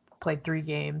played 3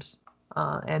 games,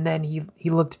 and then he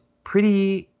looked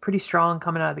pretty strong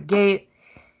coming out of the gate,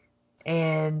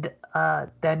 and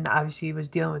then obviously he was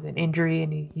dealing with an injury,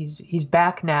 and he's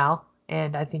back now,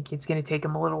 and I think it's going to take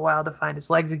him a little while to find his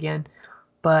legs again.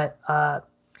 But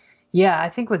yeah, I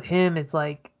think with him, it's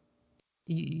like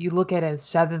you look at a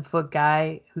 7-foot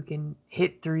guy who can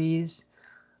hit threes,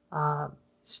 uh,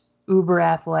 uber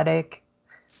athletic,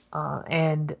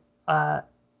 and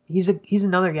he's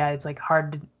another guy. It's like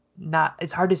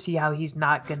it's hard to see how he's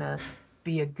not gonna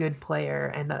be a good player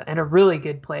and a really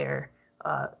good player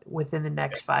within the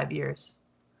next 5 years.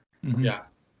 Mm-hmm. Yeah,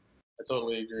 I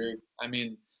totally agree. I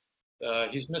mean,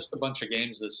 he's missed a bunch of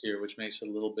games this year, which makes it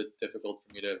a little bit difficult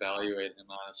for me to evaluate him,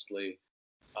 honestly.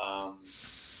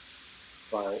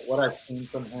 But what I've seen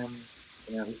from him,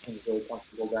 he seems really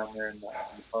comfortable down there in the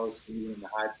post, even in the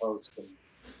high post, and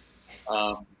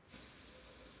um,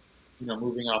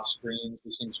 moving off screens. He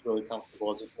seems really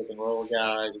comfortable as a pick and roll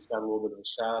guy. He's got a little bit of a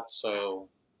shot, so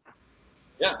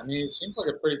yeah, I mean, he seems like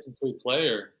a pretty complete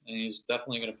player, and he's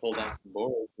definitely going to pull down some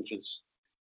boards, which is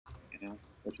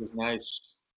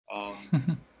nice. Yeah,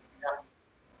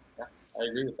 yeah, I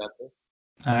agree with that too.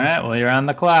 All right, well, you're on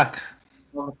the clock.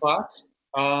 On the clock.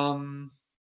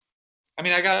 I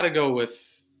mean, I gotta go with.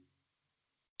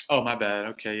 Oh, my bad.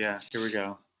 Okay, yeah, here we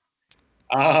go.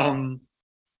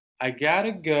 I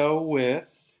gotta go with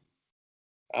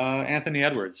Anthony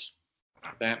Edwards,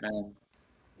 Batman.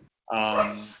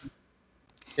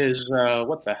 His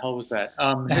what the hell was that?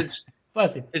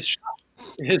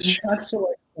 His shot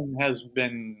selection has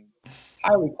been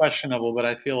highly questionable, but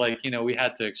I feel like we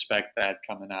had to expect that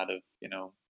coming out of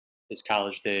his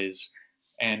college days,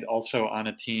 and also on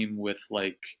a team with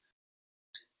like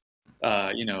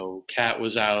Cat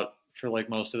was out for like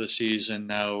most of the season.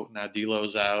 Now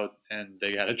D'Lo's out, and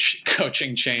they got a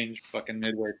coaching change fucking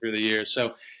midway through the year.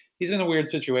 So he's in a weird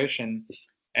situation,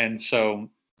 and so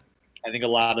I think a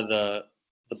lot of the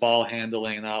ball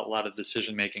handling and a lot of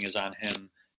decision making is on him,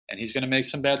 and he's going to make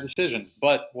some bad decisions.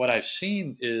 But what I've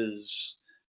seen is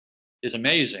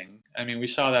amazing. I mean, we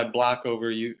saw that block over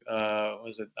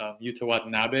Yuta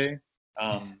Watanabe?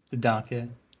 The dunk, yeah.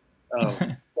 Oh,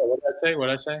 what did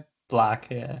I say? Block,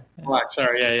 yeah. Block.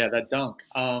 Sorry, yeah, that dunk.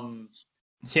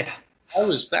 Yeah. That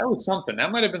was something.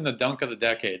 That might have been the dunk of the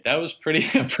decade. That was pretty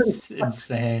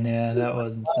insane. Yeah, that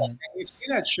was insane. You see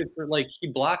that shit for he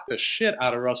blocked the shit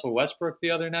out of Russell Westbrook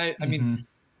the other night. I mean,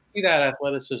 see that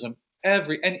athleticism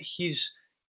and he's,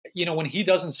 when he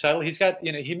doesn't settle, he's got,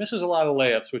 he misses a lot of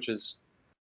layups, which is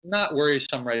not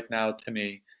worrisome right now to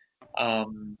me.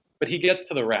 But he gets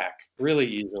to the rack really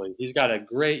easily. He's got a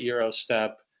great Euro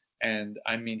step, and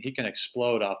I mean, he can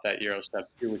explode off that Euro step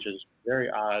too, which is very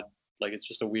odd. Like, it's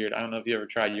just a weird. I don't know if you ever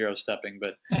tried Euro stepping,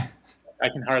 but I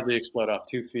can hardly explode off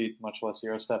 2 feet, much less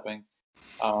Euro stepping.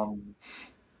 I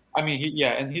mean,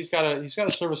 and he's got a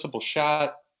serviceable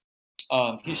shot.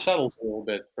 He settles a little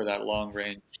bit for that long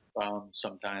range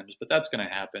sometimes, but that's going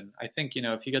to happen. I think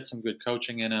if he gets some good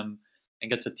coaching in him and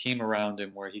gets a team around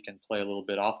him where he can play a little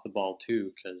bit off the ball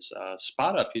too, because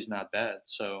spot up he's not bad.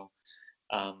 So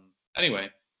anyway,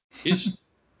 he's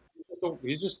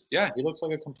he looks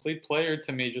like a complete player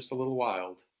to me, just a little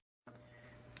wild.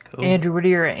 Cool. Andrew, what are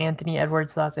your Anthony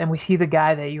Edwards thoughts? And was he the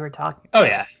guy that you were talking about?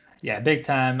 Oh yeah, big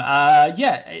time.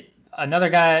 Another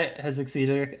guy has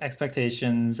exceeded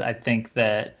expectations. I think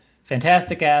that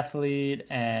fantastic athlete,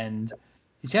 and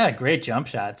he's got a great jump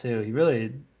shot too.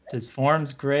 His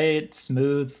form's great,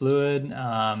 smooth, fluid,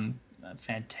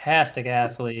 fantastic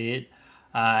athlete.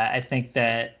 I think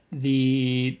that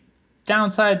the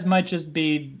downsides might just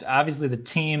be, obviously the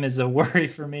team is a worry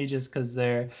for me, just because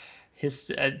they've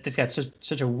got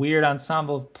such a weird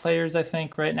ensemble of players, I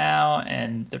think, right now,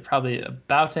 and they're probably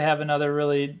about to have another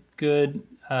really good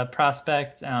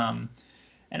prospect. And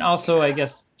also, I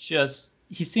guess, just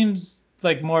he seems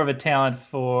like more of a talent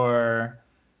for,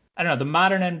 I don't know, the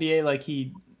modern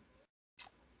NBA.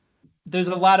 There's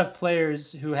a lot of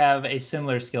players who have a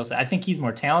similar skill set. I think he's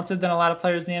more talented than a lot of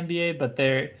players in the NBA, but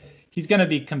he's going to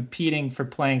be competing for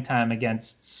playing time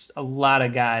against a lot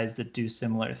of guys that do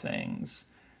similar things.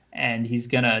 And he's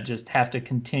going to just have to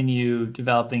continue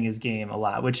developing his game a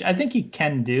lot, which I think he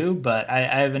can do, but I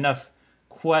have enough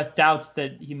doubts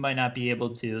that he might not be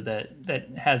able to, that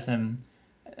has him,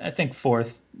 I think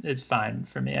fourth is fine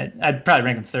for me. I'd probably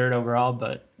rank him third overall,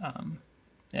 but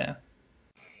yeah.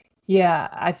 Yeah,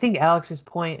 I think Alex's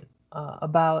point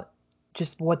about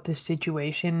just what the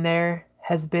situation there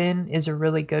has been is a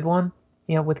really good one.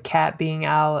 With Cat being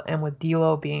out and with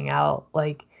D'Lo being out,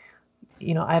 I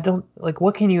don't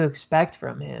what can you expect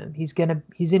from him? He's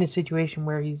in a situation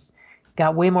where he's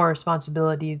got way more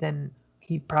responsibility than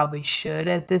he probably should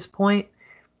at this point.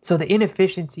 So the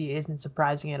inefficiency isn't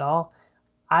surprising at all.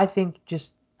 I think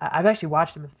I've actually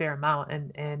watched him a fair amount,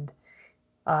 and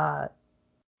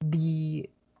he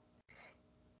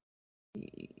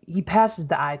passes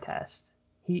the eye test.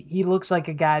 He looks like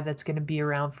a guy that's going to be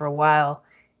around for a while.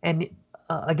 And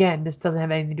again, this doesn't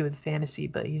have anything to do with fantasy,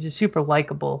 but he's a super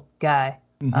likable guy.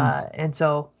 And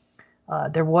so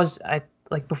There was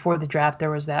before the draft,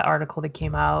 there was that article that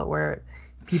came out where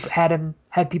people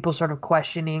had people sort of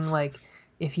questioning like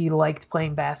if he liked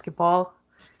playing basketball,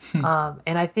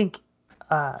 and I think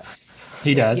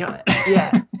he does.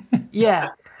 Yeah.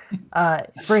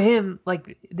 For him,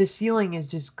 like the ceiling is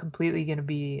just completely going to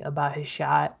be about his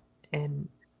shot and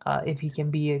if he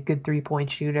can be a good 3-point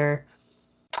shooter.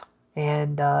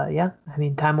 And I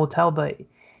mean, time will tell, but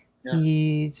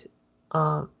he's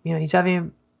he's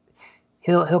having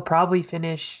he'll probably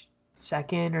finish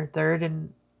second or third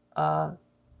in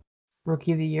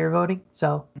rookie of the year voting.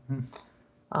 So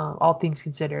all things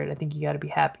considered, I think you got to be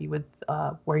happy with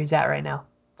where he's at right now.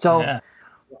 So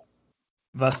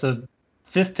that's a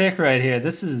 5th pick right here.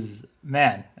 This is,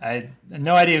 man, I have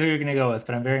no idea who you're gonna go with,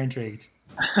 but I'm very intrigued.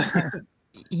 I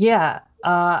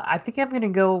think I'm gonna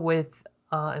go with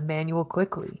Emmanuel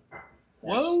Quickly.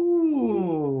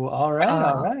 Whoa! All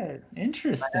right.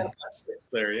 Interesting.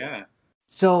 There, yeah.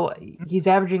 So he's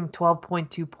averaging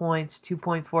 12.2 points,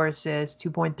 2.4 assists,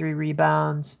 2.3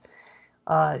 rebounds,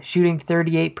 shooting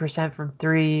 38% from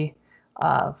 3,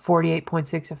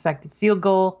 48.6 effective field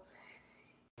goal,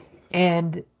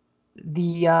 and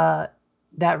the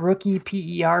that rookie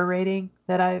PER rating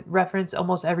that I reference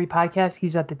almost every podcast,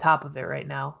 he's at the top of it right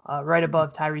now, right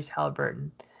above Tyrese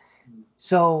Halliburton.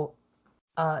 So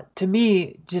to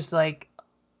me, just like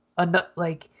on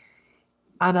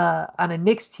a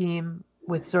Knicks team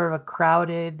with sort of a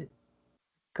crowded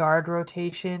guard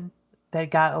rotation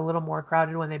that got a little more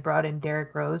crowded when they brought in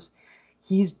Derrick Rose,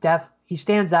 he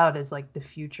stands out as like the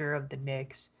future of the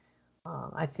Knicks.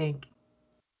 I think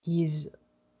he's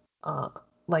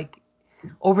like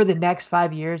over the next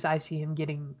 5 years, I see him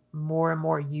getting more and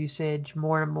more usage,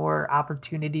 more and more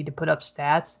opportunity to put up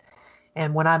stats.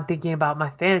 And when I'm thinking about my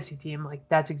fantasy team, like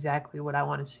that's exactly what I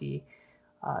want to see.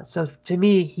 So to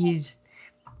me, he's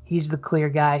the clear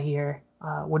guy here.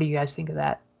 What do you guys think of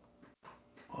that?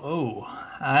 Oh,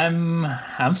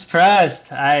 I'm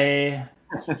surprised.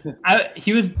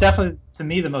 He was definitely to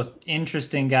me the most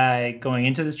interesting guy going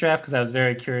into this draft because I was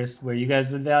very curious where you guys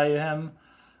would value him.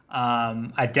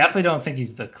 I definitely don't think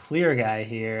he's the clear guy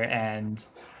here, and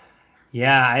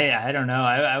yeah, I don't know.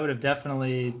 I would have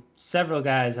definitely several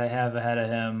guys I have ahead of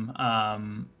him.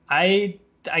 I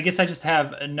guess I just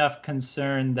have enough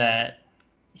concern that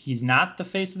he's not the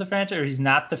face of the franchise or he's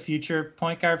not the future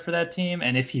point guard for that team.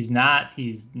 And if he's not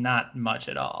much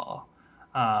at all.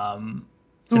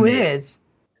 Who is?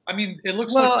 I mean, it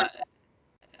looks like.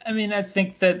 I mean, I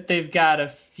think that they've got a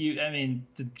few. I mean,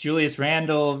 the Julius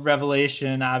Randle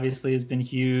revelation obviously has been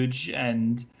huge,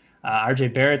 and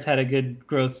RJ Barrett's had a good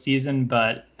growth season,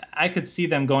 but I could see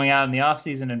them going out in the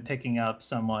offseason and picking up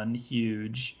someone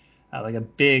huge, like a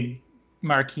big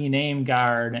marquee name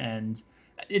guard. And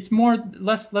it's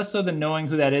less so than knowing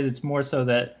who that is. It's more so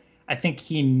that I think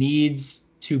he needs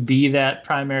to be that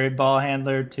primary ball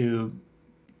handler to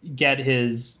get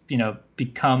his,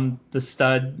 become the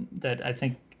stud that I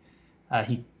think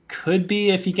he could be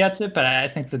if he gets it. But I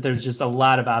think that there's just a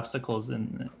lot of obstacles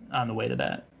on the way to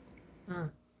that.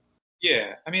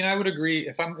 Yeah, I mean, I would agree.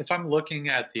 If I'm looking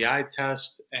at the eye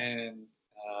test and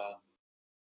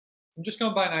I'm just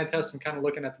going by an eye test and kind of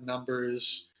looking at the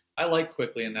numbers, I like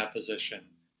Quickly in that position.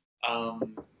 I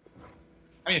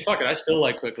mean, fuck it, I still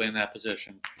like Quickly in that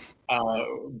position.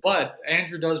 But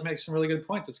Andrew does make some really good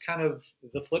points. It's kind of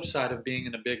the flip side of being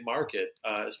in a big market,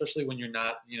 especially when you're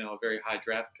not, a very high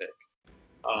draft pick.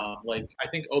 I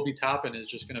think Obi Toppin is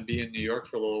just going to be in New York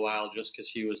for a little while just because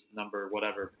he was the number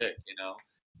whatever pick,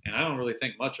 and I don't really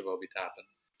think much of Obi Toppin.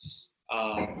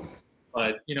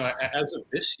 But, as of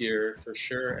this year, for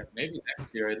sure, and maybe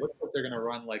next year, it looks like they're going to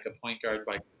run like a point guard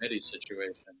by committee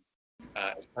situation,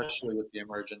 especially with the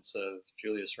emergence of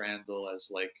Julius Randle as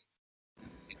like,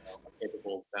 a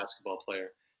capable basketball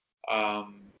player.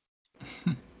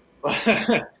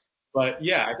 But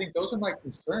yeah, I think those are my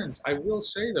concerns. I will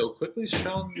say though, Quickly's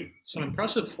shown some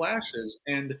impressive flashes,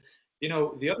 and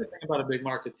the other thing about a big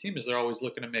market team is they're always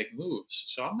looking to make moves.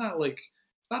 So I'm not like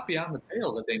it's not beyond the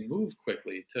pale that they move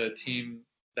quickly to a team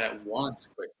that wants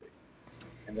Quickly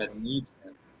and that needs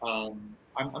him.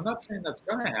 I'm not saying that's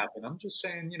going to happen. I'm just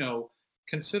saying,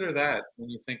 consider that when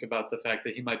you think about the fact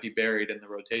that he might be buried in the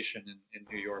rotation in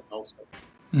New York also.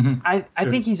 Mm-hmm. I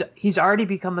think he's already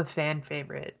become a fan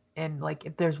favorite. And like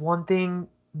if there's one thing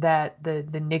that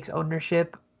the Knicks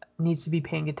ownership needs to be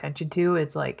paying attention to,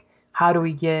 it's like how do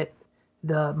we get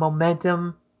the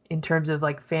momentum in terms of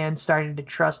like fans starting to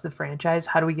trust the franchise?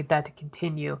 How do we get that to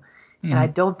continue? And I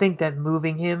don't think that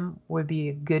moving him would be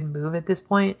a good move at this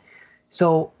point.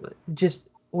 So just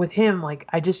with him, like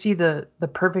I just see the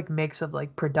perfect mix of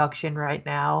like production right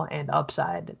now and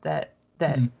upside that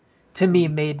to me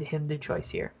made him the choice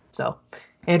here. So,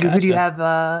 Andrew, who do you Gotcha.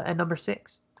 have at number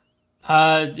 6?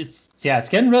 It's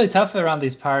getting really tough around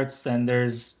these parts, and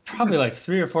there's probably like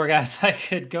 3 or 4 guys I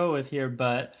could go with here,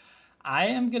 but I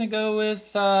am gonna go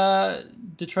with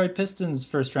Detroit Pistons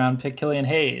first round pick Killian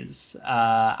Hayes.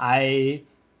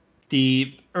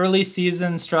 The early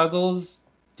season struggles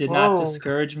did not Whoa.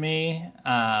 discourage me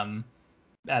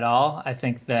at all. I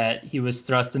think that he was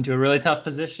thrust into a really tough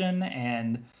position,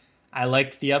 and I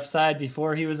liked the upside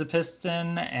before he was a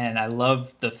Piston, and I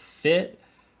loved the fit.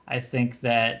 I think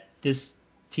that this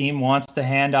team wants to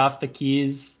hand off the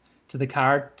keys to the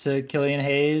car to Killian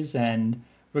Hayes, and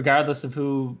regardless of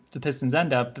who the Pistons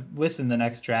end up with in the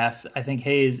next draft, I think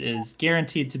Hayes is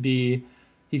guaranteed to be.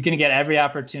 He's going to get every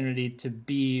opportunity to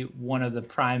be one of the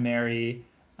primary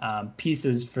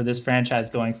pieces for this franchise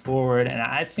going forward, and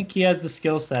I think he has the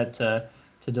skill set to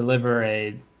deliver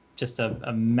a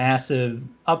massive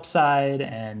upside.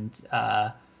 And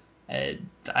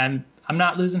I'm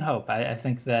not losing hope. I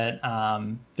think that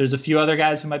there's a few other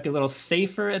guys who might be a little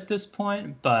safer at this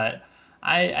point, but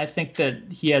I think that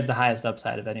he has the highest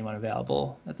upside of anyone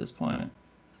available at this point.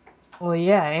 Well,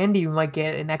 yeah, Andy might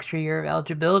get an extra year of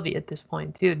eligibility at this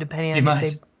point too, depending He on if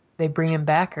might. they bring him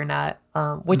back or not.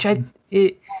 Which Mhm.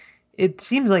 it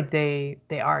seems like they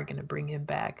are going to bring him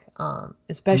back,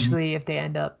 especially if they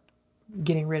end up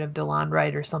getting rid of DeLon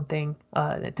Wright or something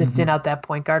to thin out that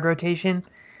point guard rotation.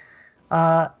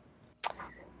 Uh,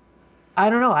 I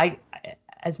don't know.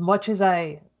 As much as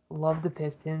I love the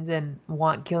Pistons and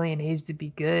want Killian Hayes to be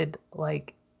good,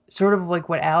 like sort of like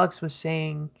what Alex was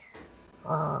saying,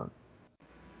 um,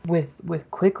 with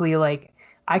quickly, like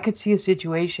I could see a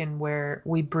situation where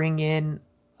we bring in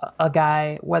a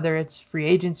guy, whether it's free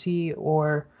agency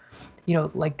or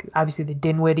like obviously the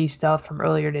Dinwiddie stuff from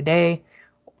earlier today,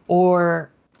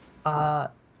 or uh,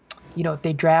 if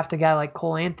they draft a guy like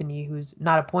Cole Anthony, who's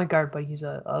not a point guard, but he's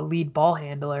a lead ball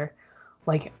handler,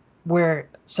 like where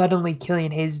suddenly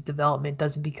Killian Hayes' development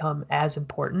doesn't become as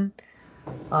important.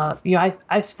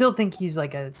 I still think he's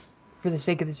like for the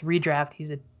sake of this redraft, he's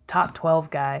a top 12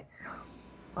 guy.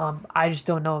 I just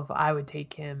don't know if I would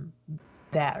take him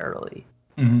that early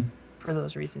for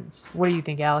those reasons. What do you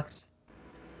think, Alex?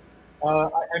 I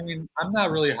mean, I'm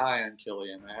not really high on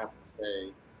Killian, I have to say.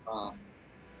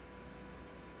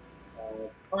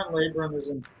 Current labrum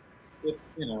isn't. It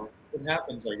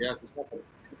happens. I guess it's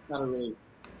not a really.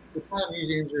 It's not an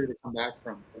easy injury to come back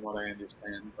from what I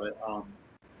understand. But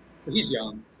he's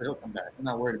young, so he'll come back. I'm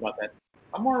not worried about that.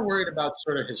 I'm more worried about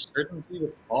sort of his certainty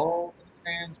with the ball in his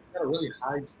hands. He's got a really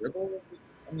high dribble. Which,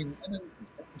 I mean, I know you can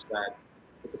change that,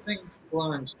 but the thing people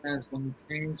don't understand is when you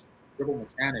change dribble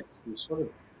mechanics, you sort of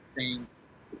change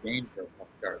the game for a point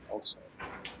guard also.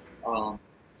 Um,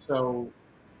 so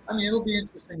I mean, it'll be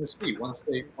interesting to see once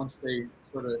they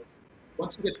sort of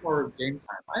once he gets more game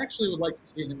time. I actually would like to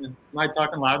see him in. Am I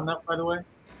talking loud enough, by the way?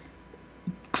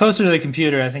 Closer to the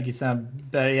computer, I think you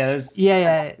sound better. Yeah,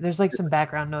 Yeah. There's like some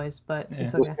background noise, but yeah.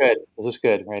 it's Is this okay. good? Is this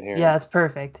good right here? Yeah, it's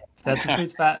perfect. That's a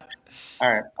sweet spot.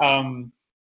 All right.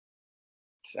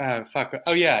 Fuck.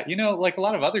 Oh yeah. Like a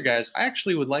lot of other guys, I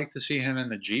actually would like to see him in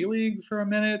the G League for a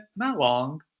minute. Not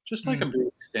long, just like a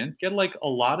brief stint. Get like a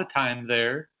lot of time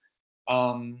there.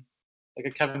 Um, like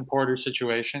a Kevin Porter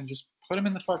situation. Just put him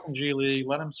in the fucking G League.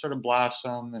 Let him sort of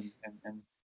blossom. And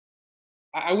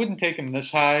I wouldn't take him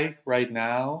this high right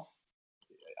now.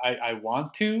 I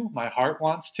want to. My heart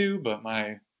wants to, but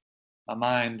my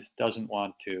mind doesn't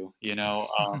want to.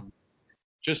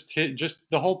 Just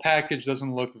the whole package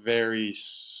doesn't look very.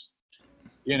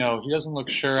 He doesn't look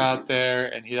sure out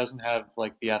there, and he doesn't have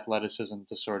like the athleticism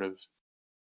to sort of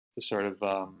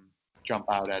jump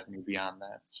out at me beyond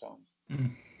that. So,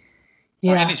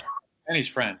 Yeah. and he's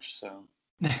French, so.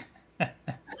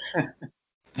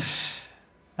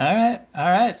 All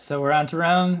right. So we're on to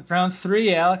round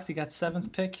 3. Alex, you got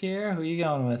 7th pick here. Who are you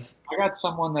going with? I got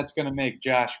someone that's going to make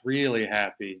Josh really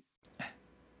happy.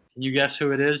 Can you guess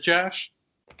who it is, Josh?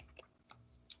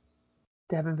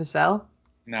 Devin Vassell?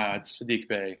 No, it's Sadiq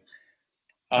Bey.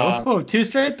 2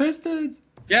 straight Pistons.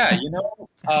 Yeah,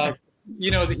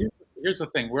 here's the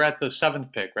thing. We're at the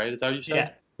 7th pick, right? Is that what you said?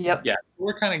 Yeah. Yep. Yeah,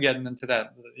 we're kind of getting into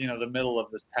that, the middle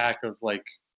of this pack of like,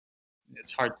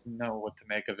 it's hard to know what to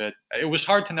make of it. It was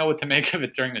hard to know what to make of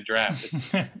it during the draft.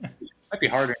 It might be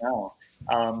harder now.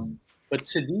 But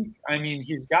Sadiq, I mean,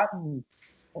 he's gotten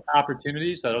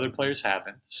opportunities that other players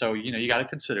haven't. So, you got to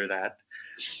consider that.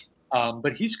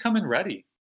 But he's coming ready.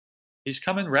 He's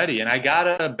coming ready. And I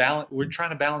got to balance. We're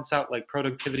trying to balance out like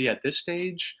productivity at this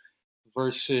stage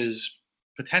versus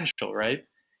potential, right?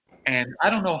 And I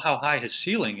don't know how high his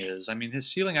ceiling is. I mean,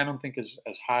 his ceiling I don't think is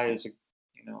as high as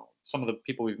some of the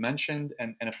people we've mentioned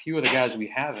and a few of the guys we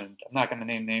haven't. I'm not going to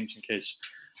name names in case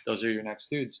those are your next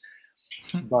dudes.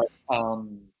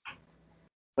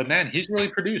 But man, he's really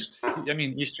produced. I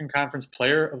mean, Eastern Conference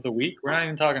Player of the Week. We're not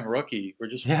even talking rookie. We're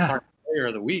just talking Player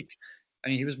of the Week. I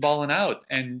mean, he was balling out,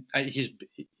 and I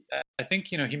think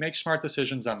he makes smart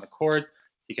decisions on the court.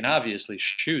 He can obviously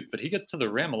shoot, but he gets to the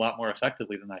rim a lot more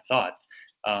effectively than I thought.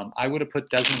 I would have put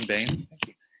Desmond Bain.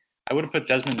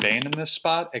 In this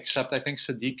spot, except I think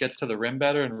Sadiq gets to the rim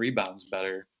better and rebounds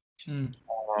better.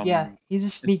 Yeah, he's a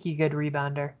sneaky good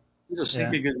rebounder. He's a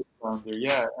sneaky good rebounder,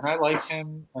 yeah. And I like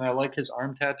him, and I like his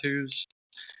arm tattoos.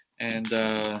 And,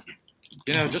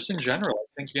 just in general, I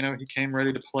think, he came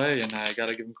ready to play, and I got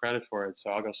to give him credit for it. So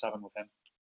I'll go 7 with him.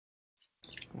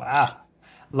 Wow.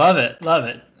 Love it.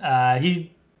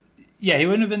 He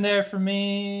wouldn't have been there for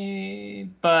me,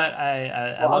 but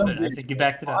I love it. I think you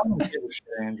backed it up. I don't give a shit,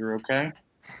 Andrew, okay?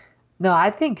 No, I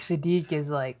think Sadiq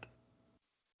is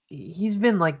he's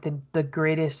been the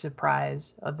greatest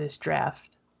surprise of this draft.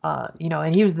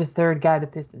 And he was the third guy the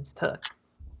Pistons took.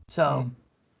 So,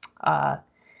 I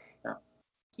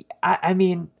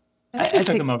mean, I think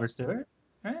took him over Stewart,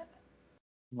 right?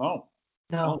 No.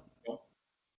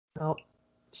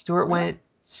 Stewart went,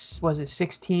 was it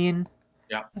 16?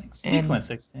 Yeah. I think Steve went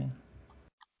 16.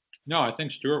 No, I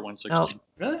think Stewart went 16. Oh,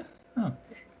 really? Oh.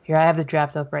 Here, I have the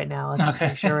draft up right now. Let's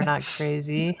make sure we're not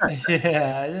crazy.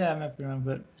 Yeah, I might be wrong,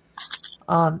 but...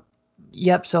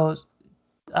 Yep, so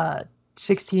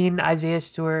 16, Isaiah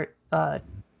Stewart,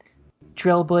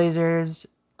 Trailblazers,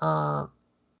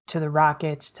 to the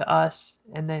Rockets, to us,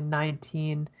 and then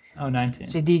 19. Oh, 19.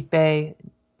 Sadiq Bey,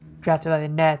 drafted by the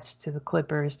Nets, to the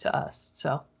Clippers, to us.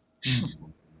 So,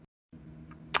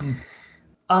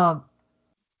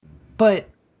 but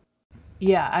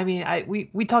yeah, I mean,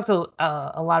 we talked a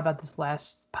lot about this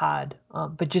last pod,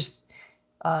 but just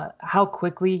how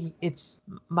quickly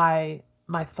my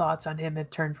thoughts on him have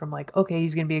turned from okay,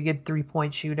 he's gonna be a good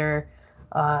 3-point shooter,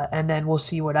 and then we'll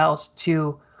see what else,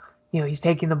 to he's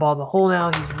taking the ball to the hole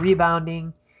now, he's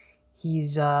rebounding,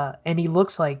 he's and he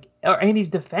looks and he's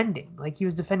defending, he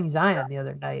was defending Zion the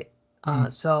other night.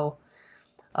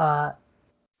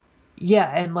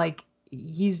 Yeah, and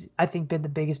he's, I think, been the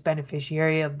biggest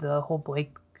beneficiary of the whole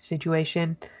Blake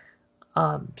situation,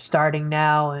 starting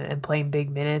now and playing big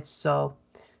minutes. So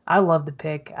I love the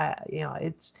pick.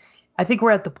 I think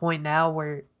we're at the point now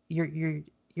where you're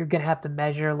gonna have to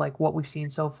measure what we've seen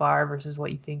so far versus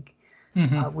what you think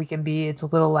we can be. It's a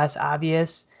little less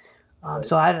obvious.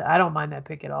 So I don't mind that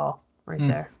pick at all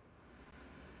there.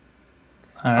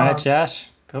 All right,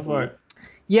 Josh, go for it.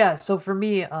 Yeah, so for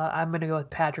me, I'm going to go with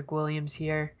Patrick Williams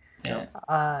here. Yeah.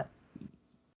 I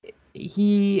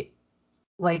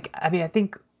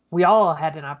think we all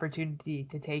had an opportunity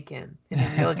to take him in the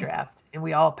real draft, and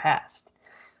we all passed.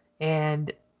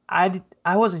 And I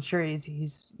wasn't sure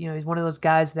he's one of those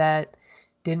guys that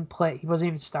didn't play. He wasn't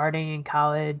even starting in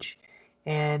college,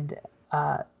 and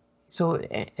it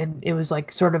was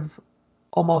sort of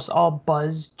almost all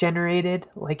buzz generated,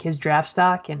 his draft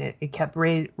stock, and it kept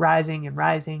rising and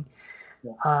rising.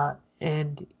 Yeah.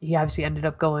 And he obviously ended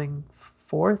up going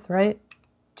 4th, right?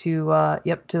 To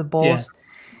the Bulls.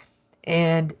 Yeah.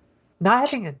 And not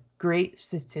having a great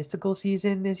statistical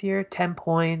season this year, 10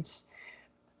 points,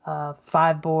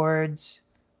 5 boards,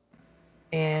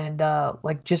 and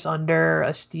just under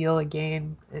a steal a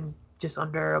game and just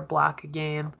under a block a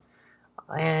game.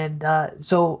 And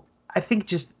so I think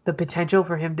just the potential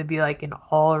for him to be an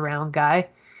all-around guy,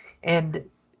 and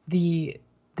the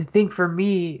thing for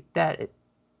me that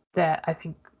I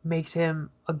think makes him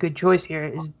a good choice here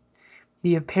is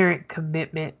the apparent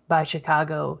commitment by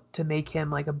Chicago to make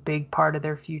him a big part of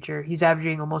their future. He's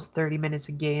averaging almost 30 minutes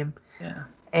a game. Yeah.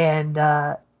 And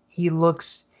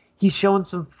he's shown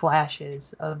some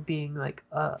flashes of being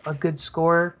a good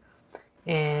scorer,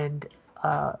 and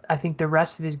I think the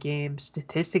rest of his game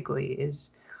statistically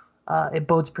is it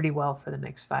bodes pretty well for the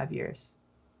next 5 years.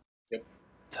 Yep.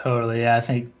 Totally. Yeah, I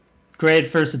think great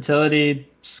versatility.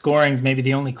 Scoring's maybe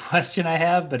the only question I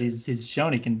have, but he's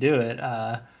shown he can do it.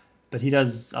 But he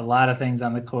does a lot of things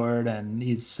on the court, and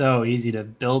he's so easy to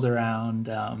build around.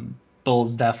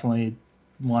 Bulls definitely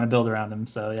want to build around him.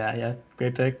 So yeah,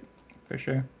 great pick for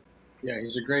sure. Yeah,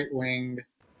 he's a great wing.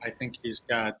 I think he's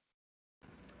got,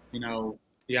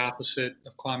 the opposite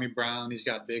of Kwame Brown. He's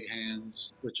got big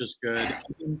hands, which is good.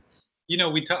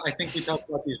 I think we talked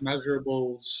about these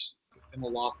measurables in a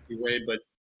lofty way, but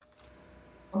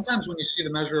sometimes when you see the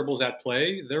measurables at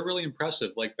play, they're really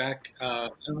impressive. Like back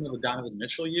some of the Donovan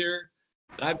Mitchell year,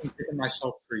 I've been kicking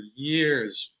myself for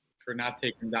years for not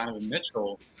taking Donovan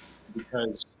Mitchell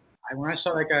because when I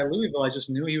saw that guy at Louisville, I just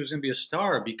knew he was going to be a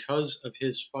star because of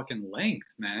his fucking length,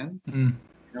 man. Mm.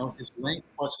 You know, his length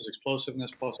plus his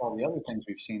explosiveness plus all the other things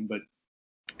we've seen. But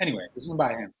anyway, this isn't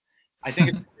about him. I think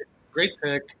it's a great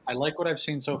pick. I like what I've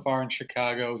seen so far in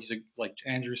Chicago. Like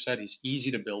Andrew said, he's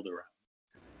easy to build around.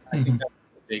 I think that's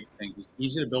the big thing. He's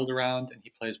easy to build around, and he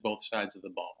plays both sides of the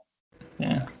ball.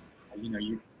 Yeah.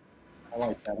 I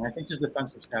like that. And I think his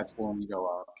defensive stats will only go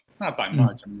up. Not by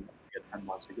much. I mean, he'll get 10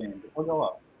 bucks a game, but he'll go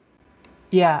up.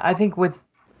 Yeah, I think with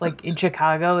like in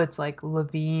Chicago, it's like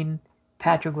Levine,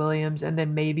 Patrick Williams, and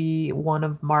then maybe one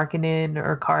of Markkanen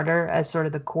or Carter as sort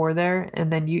of the core there,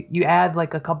 and then you add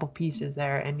like a couple pieces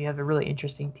there, and you have a really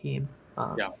interesting team.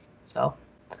 Yeah. So.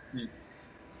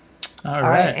 All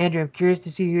right, Andrew, I'm curious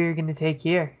to see who you're going to take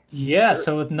here. Yeah,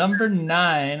 so with number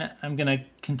 9, I'm going to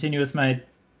continue with my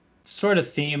sort of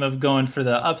theme of going for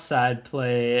the upside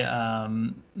play.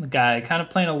 The guy kind of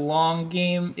playing a long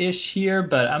game-ish here,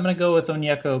 but I'm going to go with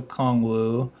Onyeka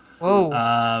Okongwu.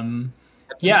 Whoa.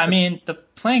 Yeah, I mean, the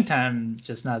playing time is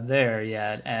just not there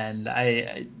yet, and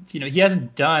he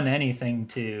hasn't done anything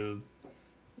to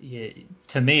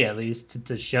me at least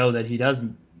to show that he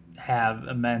doesn't have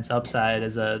immense upside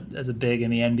as a big in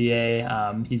the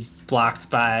NBA. He's blocked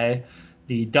by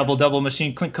the double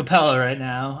machine Clint Capella right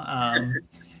now.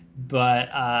 But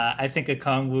I think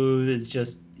Okongwu is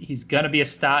he's going to be a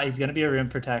star. He's going to be a rim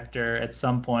protector at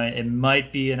some point. It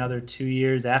might be another 2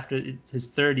 years after his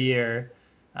third year.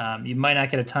 You might not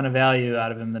get a ton of value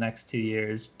out of him the next 2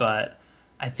 years, but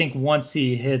I think once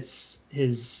he hits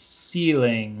his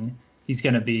ceiling, he's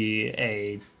going to be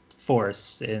a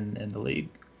force in the league.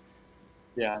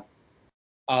 Yeah.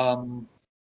 I'm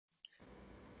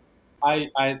gonna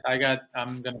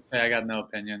say I got no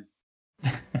opinion.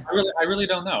 I really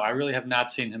don't know. I really have not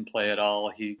seen him play at all.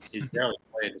 He's barely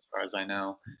played as far as I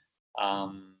know.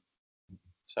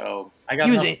 So I got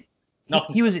nothing.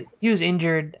 He was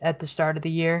injured at the start of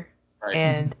the year, right.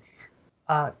 And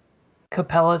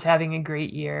Capella's having a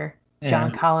great year. Yeah.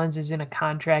 John Collins is in a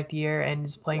contract year and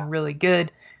is playing really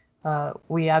good.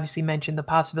 We obviously mentioned the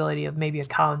possibility of maybe a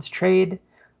Collins trade,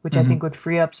 which I think would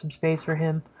free up some space for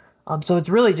him. So it's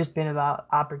really just been about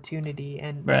opportunity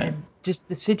and just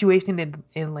the situation in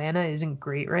Atlanta isn't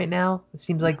great right now. It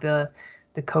seems like the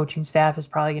coaching staff is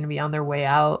probably going to be on their way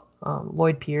out.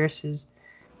 Lloyd Pierce is,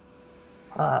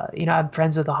 I'm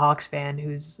friends with a Hawks fan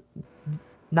who's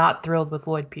not thrilled with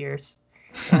Lloyd Pierce,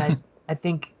 and I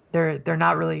think they're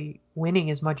not really winning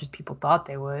as much as people thought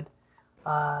they would.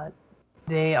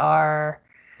 They are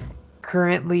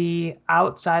currently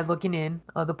outside looking in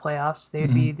of the playoffs.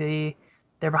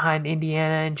 They're behind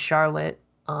Indiana and Charlotte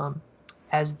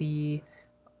as the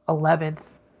 11th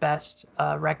best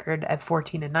record at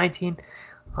 14-19.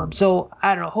 So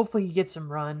I don't know. Hopefully he gets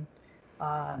some run.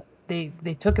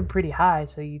 They took him pretty high,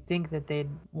 so you think that they'd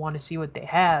want to see what they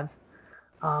have.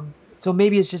 So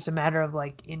maybe it's just a matter of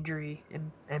like injury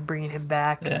and bringing him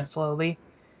back slowly.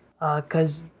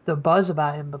 Because the buzz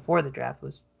about him before the draft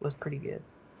was pretty good.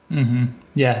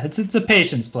 Yeah, it's a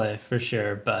patience play for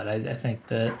sure, but I think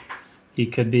that he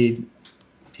could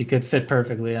fit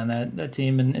perfectly on that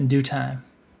team in due time.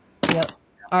 Yep.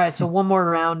 All right, so one more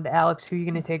round, Alex. Who are you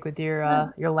going to take with your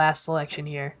last selection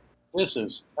here? This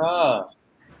is tough.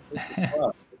 This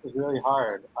is really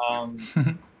hard.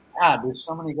 There's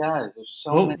so many guys.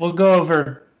 We'll go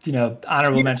over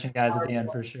honorable mention guys at the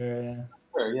end for sure. Yeah.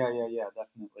 Sure. Yeah,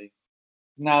 definitely.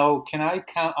 Now, can I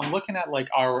count? I'm looking at like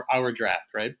our draft,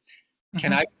 right?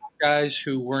 Can I count guys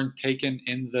who weren't taken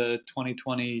in the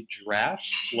 2020 draft,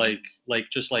 like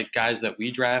just like guys that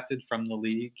we drafted from the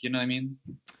league? You know what I mean?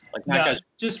 Like not guys,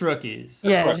 just rookies.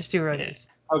 Just 2 rookies.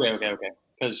 Yeah. Okay.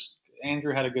 Because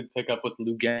Andrew had a good pickup with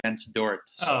Lugansk Dort.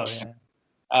 So. Oh yeah.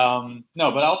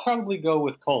 No, but I'll probably go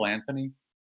with Cole Anthony.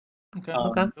 Okay.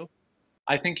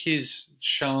 I think he's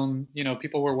shown.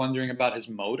 People were wondering about his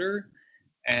motor.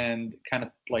 And kind of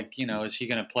like, is he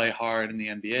going to play hard in the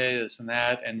NBA, this and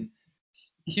that? And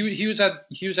he was at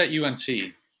UNC.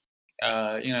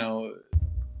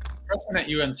 Freshmen at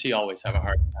UNC always have a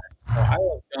hard time. So I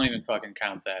don't even fucking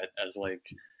count that as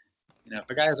like, if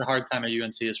a guy has a hard time at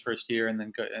UNC his first year and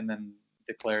then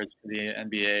declares for the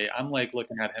NBA, I'm like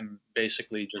looking at him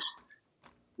basically just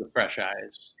with fresh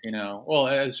eyes. Well,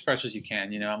 as fresh as you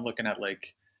can. I'm looking at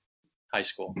like high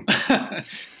school, I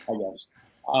guess.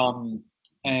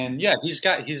 And yeah, he's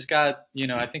got, I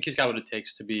think he's got what it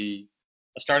takes to be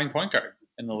a starting point guard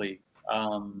in the league.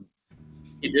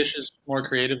 He dishes more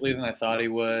creatively than I thought he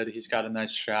would. He's got a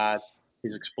nice shot.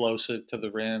 He's explosive to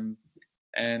the rim,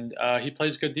 and he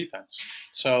plays good defense.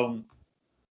 So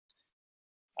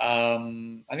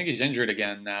I think he's injured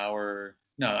again now, or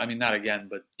No, I mean not again,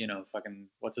 but fucking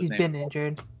what's his He's name? been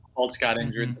injured. Fultz got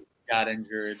injured, Mm-hmm. got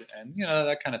injured, and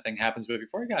that kind of thing happens. But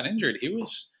before he got injured, he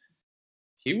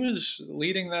was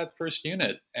leading that first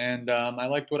unit, and I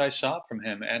liked what I saw from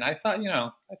him. And I thought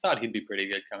he'd be pretty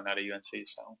good coming out of UNC.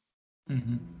 So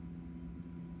Mm-hmm.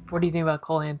 What do you think about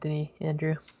Cole Anthony,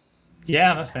 Andrew?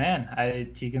 Yeah, I'm a fan.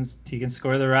 He can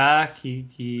score the rock.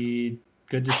 He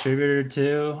good distributor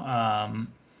too.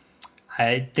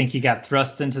 I think he got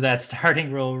thrust into that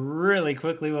starting role really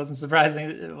quickly. Wasn't surprising.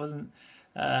 It wasn't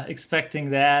expecting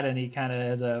that, and he kind of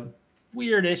has a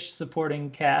weirdish supporting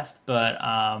cast. But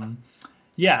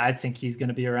yeah, I think he's going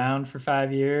to be around for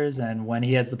 5 years, and when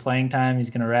he has the playing time, he's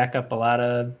going to rack up a lot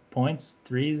of points,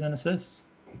 threes, and assists.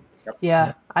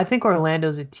 Yeah, I think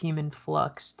Orlando's a team in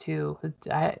flux too.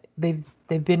 They've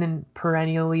been in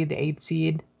perennially the 8th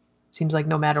seed. Seems like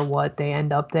no matter what, they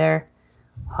end up there,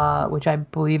 which I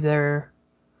believe they're.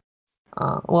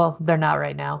 Well, they're not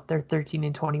right now. They're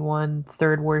 13-21,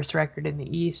 third worst record in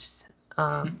the East.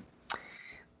 And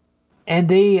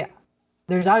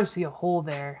there's obviously a hole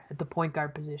there at the point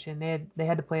guard position. They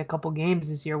had to play a couple games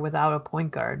this year without a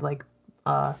point guard. Like,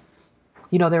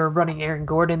 they were running Aaron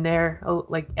Gordon there,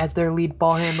 like as their lead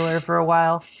ball handler for a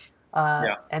while.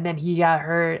 And then he got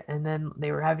hurt, and then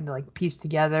they were having to like piece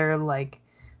together like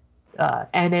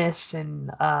Ennis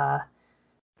and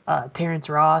Terrence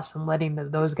Ross and letting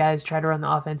those guys try to run the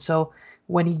offense. So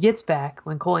when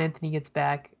Cole Anthony gets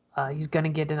back, he's going to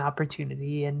get an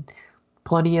opportunity and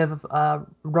plenty of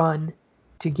run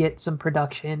to get some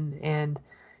production. And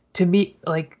to me,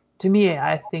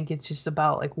 I think it's just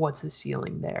about like what's the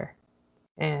ceiling there.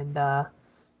 And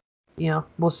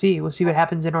we'll see. We'll see what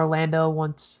happens in Orlando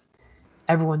once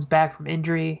everyone's back from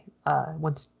injury.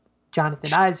 Once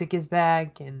Jonathan Isaac is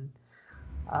back, and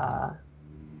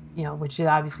which is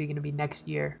obviously going to be next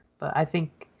year. But I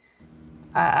think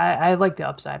I like the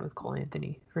upside with Cole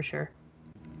Anthony for sure.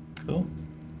 Cool.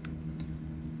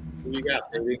 Who you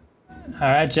got, baby? All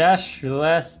right, Josh, your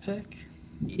last pick.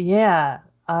 Yeah.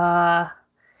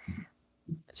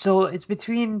 So it's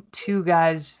between two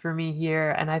guys for me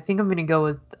here, and I think I'm going to go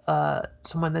with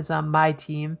someone that's on my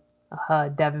team,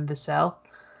 Devin Vassell.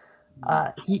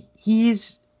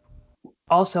 He's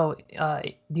also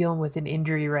dealing with an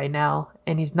injury right now,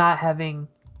 and he's not having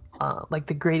like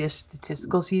the greatest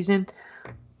statistical season,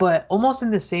 but almost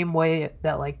in the same way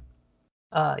that like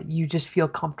you just feel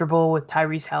comfortable with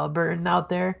Tyrese Halliburton out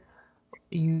there.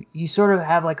 You sort of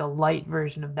have like a light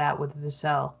version of that with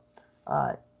Vassell,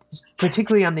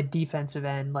 particularly on the defensive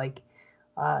end. Like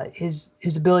his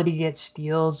ability to get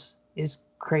steals is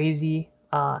crazy,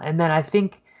 and then I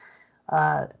think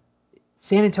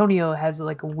San Antonio has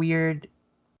like a weird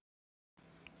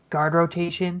guard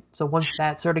rotation. So once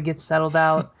that sort of gets settled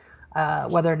out,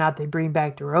 whether or not they bring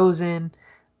back DeRozan,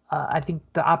 I think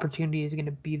the opportunity is going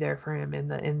to be there for him in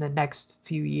the next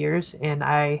few years, and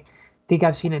I think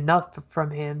I've seen enough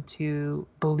from him to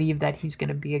believe that he's going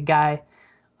to be a guy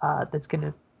that's going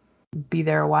to be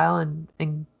there a while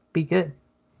and be good.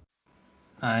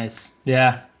 Nice.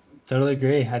 Yeah, totally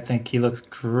agree. I think he looks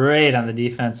great on the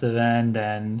defensive end,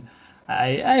 and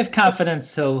I have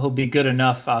confidence he'll be good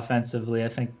enough offensively. I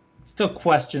think still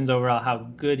questions overall how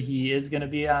good he is going to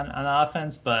be on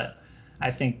offense, but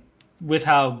I think with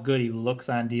how good he looks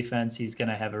on defense, he's going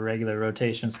to have a regular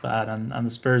rotation spot on the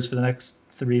Spurs for the next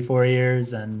 3-4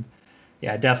 years, and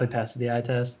yeah, definitely passes the eye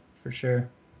test for sure.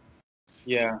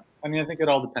 Yeah, I mean, I think it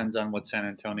all depends on what San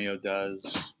Antonio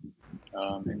does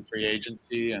in free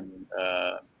agency, and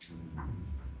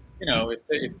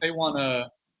if they want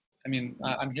to. I mean,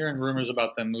 I'm hearing rumors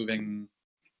about them moving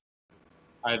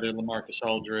either LaMarcus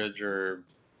Aldridge or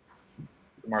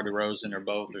DeMar DeRozan or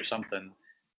both or something.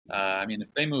 I mean,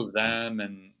 if they move them,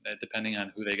 and depending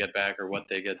on who they get back or what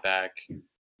they get back,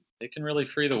 they can really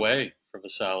free the way for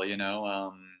Vassell.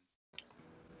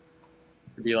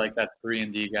 To be like that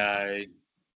 3-and-D guy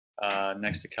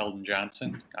next to Keldon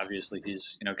Johnson. Obviously,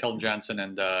 he's Keldon Johnson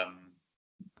and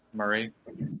Murray.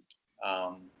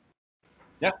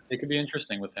 Yeah, it could be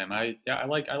interesting with him. I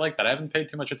like that. I haven't paid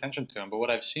too much attention to him, but what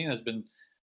I've seen has been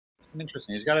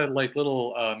interesting. He's got a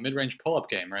little mid-range pull-up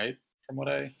game, right? From what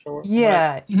I've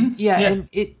Yeah, Yeah. and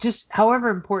it just however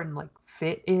important like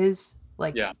fit is,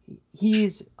 like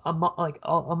he's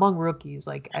among rookies,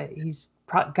 like he's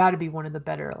got to be one of the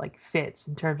better like fits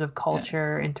in terms of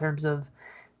culture, in terms of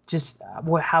just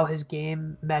how his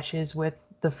game meshes with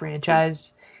the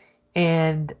franchise,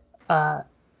 and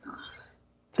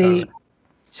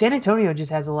San Antonio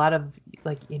just has a lot of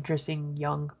like interesting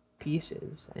young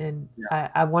pieces, and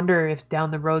I wonder if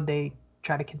down the road they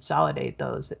try to consolidate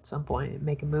those at some point and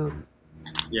make a move.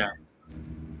 Yeah.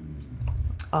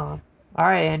 All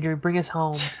right, Andrew, bring us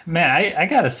home. Man, I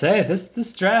gotta say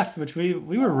this draft, which we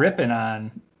were ripping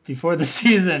on before the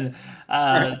season,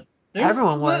 there's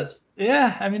Everyone was.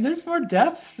 yeah, I mean there's more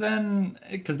depth than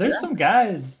because there's Yeah. some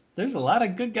guys, there's a lot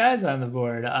of good guys on the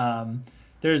board.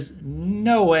 There's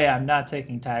no way I'm not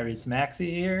taking Tyrese Maxey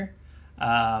here,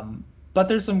 um, but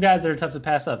there's some guys that are tough to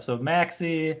pass up. So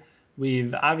Maxey,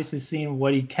 we've obviously seen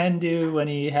what he can do when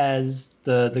he has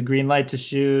the green light to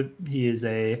shoot. He is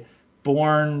a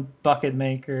born bucket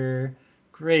maker,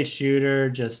 great shooter,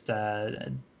 just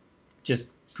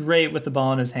great with the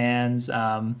ball in his hands.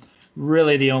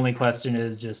 Really, the only question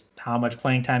is just how much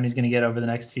playing time he's going to get over the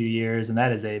next few years, and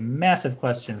that is a massive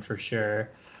question for sure.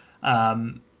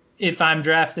 Um, if I'm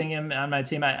drafting him on my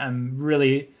team, I'm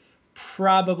really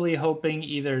probably hoping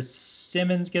either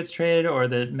Simmons gets traded or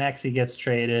that Maxey gets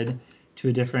traded to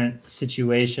a different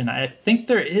situation. I think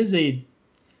there is a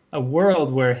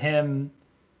world where him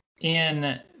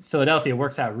in Philadelphia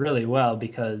works out really well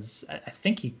because I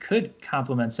think he could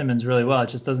complement Simmons really well. It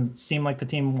just doesn't seem like the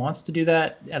team wants to do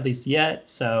that, at least yet.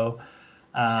 So,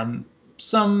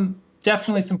 some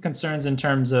definitely some concerns in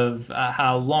terms of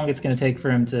how long it's going to take for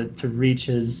him to reach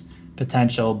his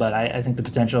potential. But I think the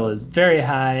potential is very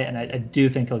high, and I do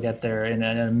think he'll get there in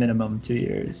a minimum 2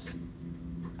 years.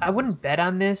 I wouldn't bet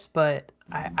on this, but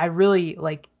I really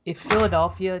like if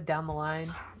Philadelphia down the line,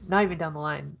 not even down the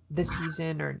line, this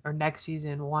season or next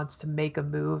season wants to make a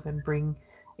move and bring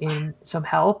in some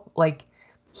help, like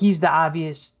he's the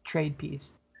obvious trade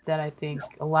piece that I think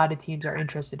a lot of teams are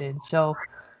interested in. So,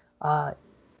 uh,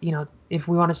 if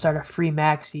we want to start a free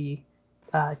Maxi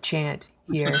chant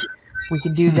here, we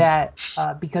can do that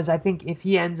because I think if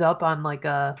he ends up on like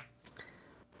I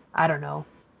don't know,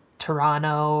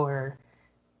 Toronto or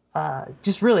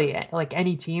just really like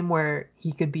any team where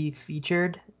he could be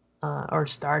featured or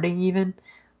starting even.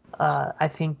 I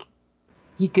think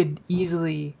he could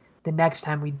easily the next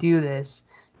time we do this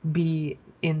be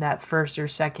in that first or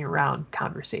second round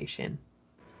conversation.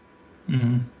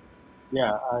 Mm-hmm.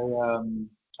 Yeah,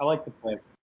 I like the pick.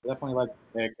 Definitely like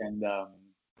the pick, and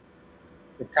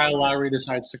if Kyle Lowry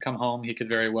decides to come home, he could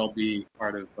very well be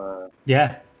part of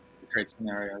Yeah. the trade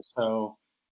scenario. So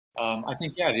I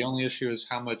think yeah, the only issue is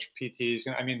how much PT is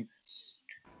going. I mean,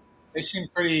 they seem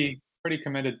pretty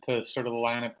committed to sort of the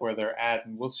lineup where they're at,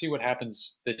 and we'll see what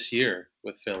happens this year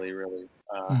with Philly. Really,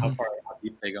 Mm-hmm. how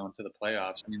deep they go into the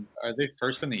playoffs. I mean, are they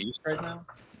first in the East right now?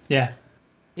 Yeah.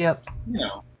 Yep. You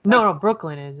know, not No,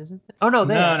 Brooklyn is, isn't it? Oh no,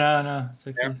 they No, are no, no.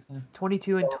 there. 60s. Yeah.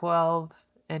 22 and So, 12,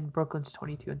 and Brooklyn's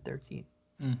 22 and 13.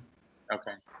 Mm.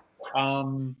 okay.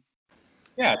 Um,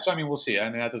 yeah, so I mean, we'll see. I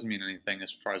mean, that doesn't mean anything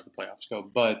as far as the playoffs go,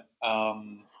 but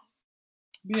it'd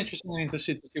be interesting to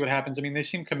see what happens. I mean, they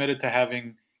seem committed to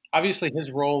having. Obviously, his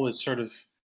role is sort of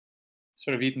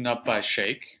eaten up by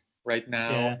Shake right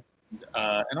now,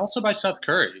 Yeah. and also by Seth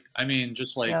Curry. I mean,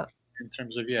 just like Yeah. in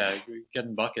terms of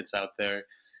getting buckets out there.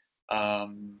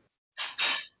 Um,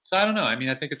 so I don't know. I mean,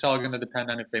 I think it's all going to depend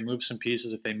on if they move some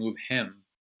pieces, if they move him.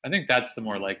 I think that's the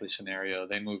more likely scenario.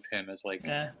 They move him as like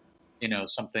Yeah.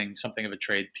 something of a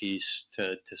trade piece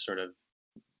to sort of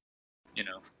you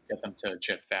know get them to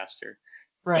chip faster.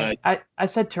 Right. But I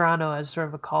said Toronto as sort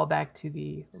of a callback to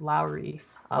the Lowry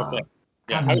okay,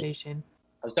 yeah, Mhm. conversation.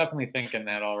 I was definitely thinking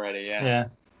that already. Yeah. Yeah.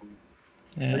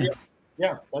 But Yeah.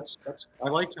 yeah. That's. I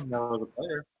like him though as a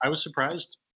player. I was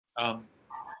surprised um,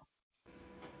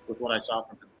 with what I saw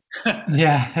from him.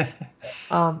 Yeah.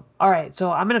 All right,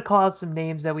 so I'm gonna call out some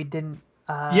names that we didn't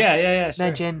Yeah. Sure.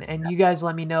 mention, and you guys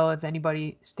let me know if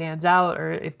anybody stands out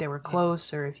or if they were Mm.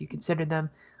 close or if you considered them.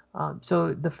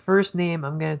 So the first name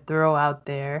I'm gonna throw out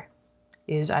there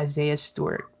is Isaiah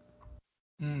Stewart.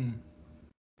 Mm.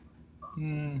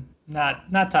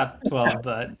 Not top 12,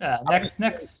 but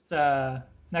next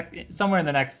somewhere in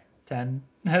the next 10,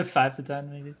 5 to 10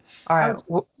 maybe. All I right,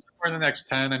 would say somewhere in the next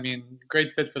 10. I mean,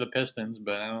 great fit for the Pistons,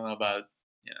 but I don't know about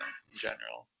in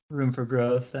general. Room for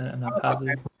growth. I'm I not don't know about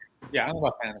positive. yeah, I don't know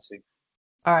about fantasy.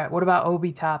 all right. What about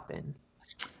Obi Toppin?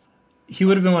 He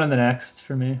would have been one of the next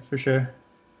for me for sure.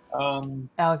 Um,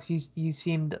 Alex, you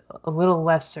seemed a little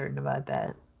less certain about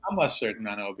that. I'm less certain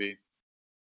on Obi.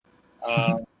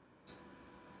 Uh,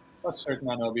 less certain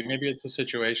on Obi. Maybe it's the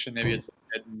situation. Maybe it's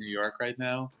in New York right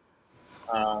now.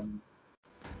 Um,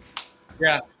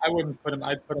 yeah, I wouldn't put him.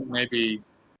 I'd put him maybe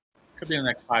could be in the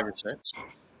next 5 or 6.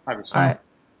 5 or 6. All right.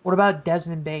 What about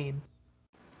Desmond Bain?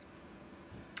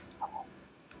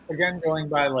 Again, going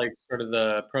by like sort of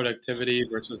the productivity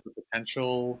versus the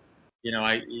potential. You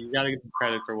got to give him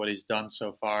credit for what he's done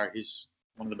so far. He's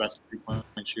one of the best 3-point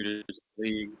shooters in the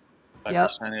league by Yep.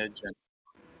 percentage,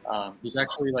 and he's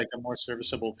actually like a more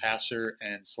serviceable passer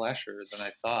and slasher than I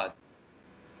thought.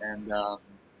 And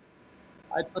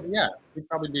he'd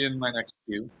probably be in my next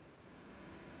few.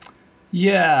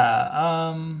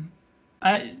 Yeah,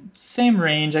 same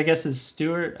range, I guess, as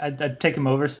Stewart. I'd take him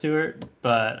over Stewart,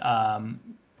 but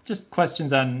just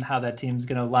questions on how that team's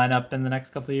going to line up in the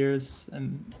next couple of years.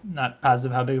 I'm not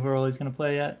positive how big of a role he's going to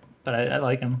play yet, but I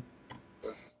like him.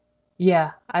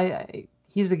 Yeah,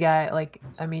 he's the guy. Like,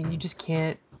 I mean, you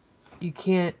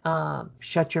can't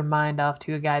shut your mind off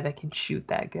to a guy that can shoot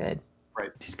that good.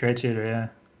 Right. He's a great shooter, yeah.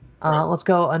 Right. Let's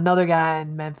go another guy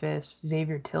in Memphis,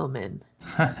 Xavier Tillman.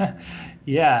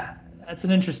 Yeah, that's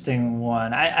an interesting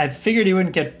one. I figured he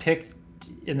wouldn't get picked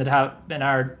in the top in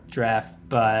our draft,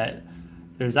 but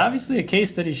there's obviously a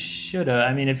case that he should have.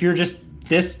 I mean, if you're just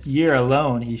this year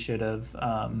alone, he should have.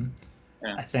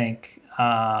 I think.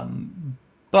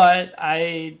 But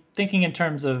thinking in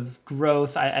terms of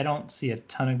growth, I don't see a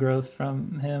ton of growth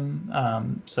from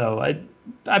him. So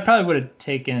I probably would have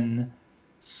taken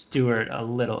Stewart a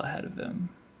little ahead of him.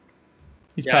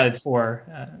 He's probably 4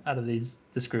 out of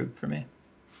this group for me.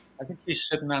 I think he's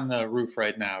sitting on the roof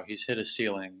right now. He's hit a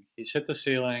ceiling. He's hit the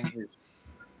ceiling.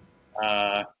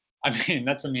 I mean,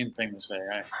 that's a mean thing to say,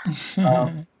 right?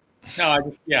 No,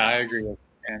 I agree with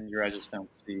Andrew. I just don't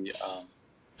see.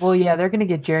 Well, yeah, they're gonna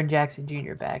get Jaren Jackson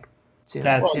Jr. back soon.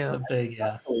 That's a big,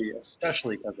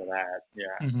 especially because of that.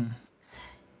 Yeah. Mm-hmm.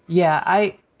 Yeah,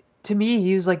 to me,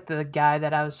 he was like the guy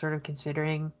that I was sort of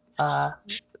considering.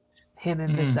 Him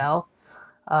and Vassell.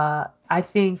 I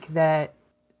think that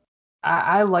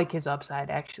I like his upside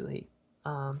actually.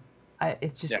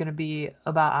 It's just going to be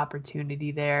about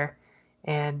opportunity there,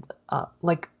 and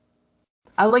like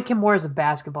I like him more as a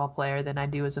basketball player than I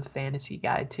do as a fantasy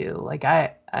guy too. Like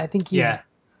I think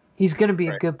he's going to be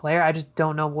a good player. I just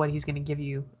don't know what he's going to give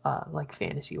you like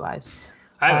fantasy wise.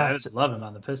 I would love him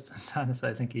on the Pistons. Honestly,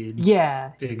 I think he'd be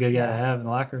a good guy to have in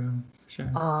the locker room for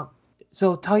sure.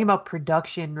 So talking about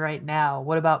production right now,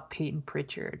 what about Peyton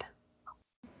Pritchard?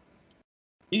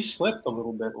 He slipped a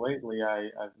little bit lately,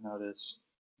 I've noticed,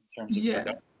 in terms of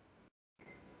production.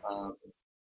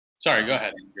 Sorry, go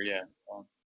ahead, Andrew.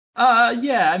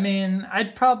 Yeah, I mean,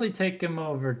 I'd probably take him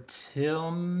over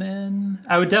Tillman.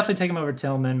 I would definitely take him over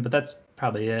Tillman, but that's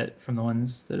probably it from the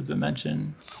ones that have been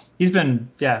mentioned. He's been,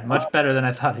 much better than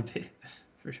I thought he'd be,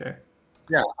 for sure.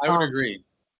 Yeah, I would agree.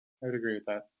 I would agree with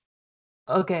that.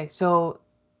 Okay, so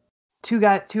two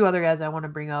other guys I want to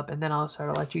bring up, and then I'll sort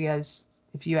of let you guys,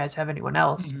 if you guys have anyone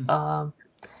else. Mm-hmm.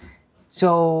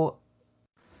 So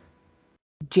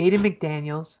Jaden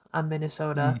McDaniels on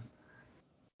Minnesota,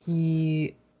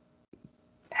 he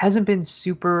hasn't been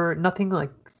nothing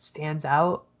like stands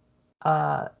out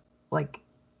like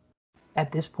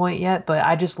at this point yet, but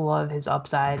I just love his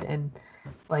upside, and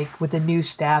like with the new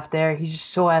staff there, he's just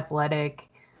so athletic.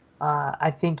 I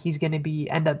think he's going to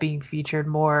end up being featured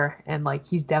more, and like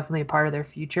he's definitely a part of their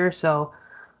future. So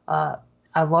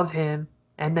I love him.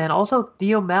 And then also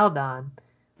Theo Maldon,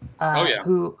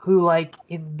 who like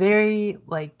in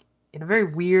a very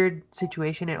weird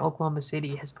situation in Oklahoma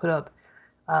City has put up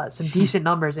some decent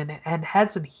numbers and had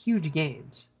some huge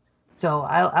games. So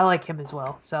I like him as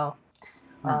well. So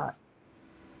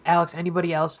Alex,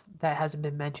 anybody else that hasn't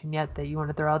been mentioned yet that you want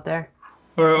to throw out there?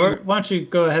 Or why don't you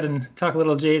go ahead and talk a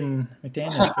little Jaden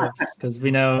McDaniels first, because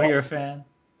we know you're a fan.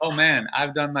 Oh man,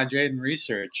 I've done my Jaden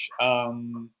research.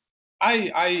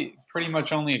 I pretty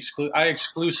much I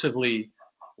exclusively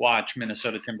watch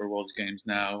Minnesota Timberwolves games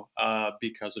now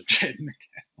because of Jaden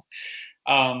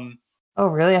McDaniels. Oh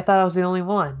really? I thought I was the only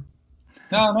one.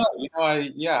 No.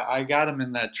 I got him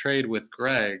in that trade with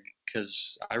Greg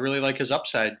because I really like his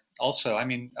upside. Also, I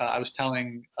mean, I was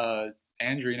telling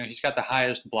Andrew, he's got the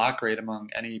highest block rate among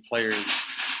any players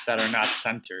that are not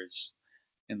centers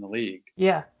in the league.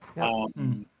 Yeah.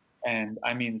 And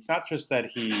I mean, it's not just that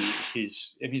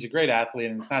he's a great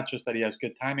athlete, and it's not just that he has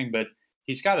good timing, but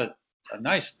he's got a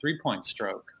nice 3-point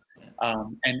stroke.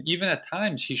 And even at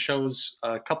times, he shows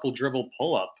a couple dribble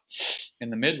pull-up in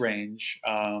the mid-range.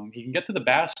 He can get to the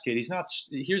basket. He's not.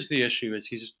 Here's the issue: is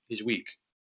he's weak.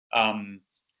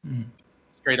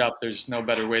 Straight up, there's no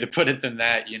better way to put it than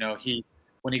that.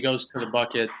 When he goes to the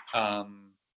bucket,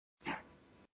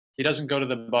 he doesn't go to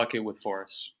the bucket with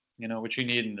force. Which you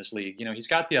need in this league. He's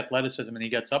got the athleticism and he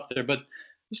gets up there, but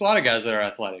there's a lot of guys that are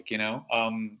athletic.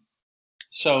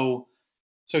 So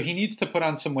he needs to put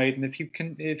on some weight, and if he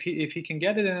can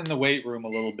get it in the weight room a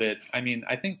little bit, I mean,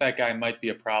 I think that guy might be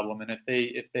a problem. And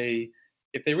if they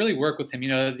really work with him,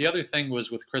 the other thing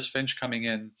was with Chris Finch coming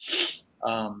in.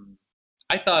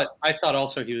 I thought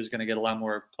also he was going to get a lot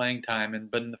more playing time,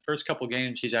 but in the first couple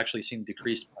games, he's actually seen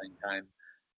decreased playing time.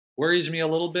 Worries me a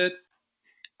little bit.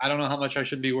 I don't know how much I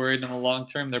should be worried in the long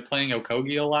term. They're playing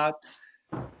Okogie a lot,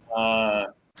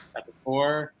 at the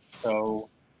core. So,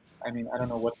 I mean, I don't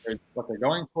know what they're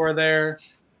going for there.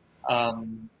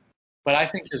 But I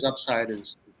think his upside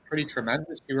is pretty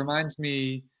tremendous. He reminds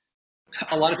me.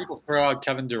 A lot of people throw out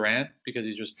Kevin Durant because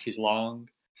he's long.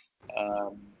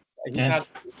 Um, he's Yeah.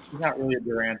 not really a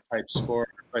Durant type scorer,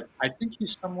 but I think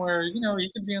he's somewhere.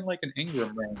 He could be in like an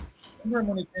Ingram range. Ingram,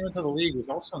 when he came into the league, was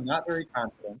also not very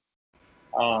confident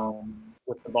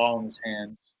with the ball in his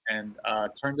hands and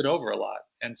turned it over a lot.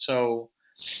 And so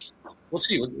we'll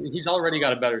see. He's already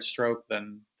got a better stroke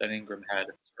than Ingram had in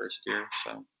his first year.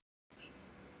 So.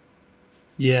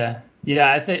 Yeah,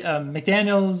 I think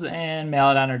McDaniels and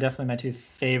Maladon are definitely my two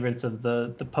favorites of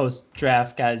the post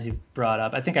draft guys you've brought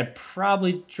up. I think I'd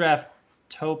probably draft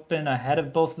Topin ahead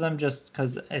of both of them just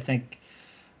because I think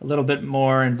a little bit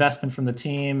more investment from the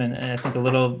team and I think a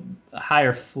little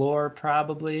higher floor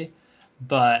probably.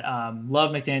 But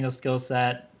love McDaniel's skill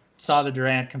set. Saw the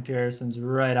Durant comparisons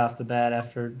right off the bat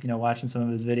after watching some of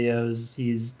his videos.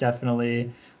 He's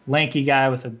definitely lanky guy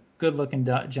with a good-looking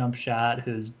jump shot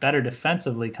who's better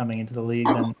defensively coming into the league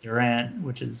than Durant,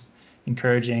 which is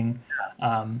encouraging.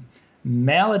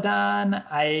 Maladon,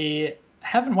 I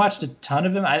haven't watched a ton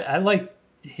of him. I like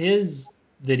his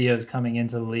videos coming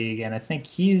into the league, and I think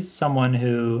he's someone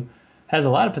who has a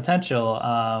lot of potential.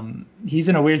 He's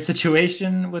in a weird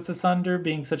situation with the Thunder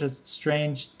being such a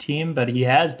strange team, but he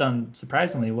has done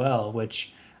surprisingly well,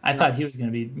 which I thought he was going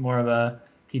to be more of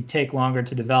he'd take longer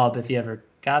to develop if he ever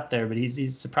got there, but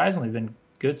he's surprisingly been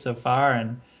good so far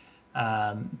and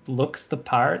looks the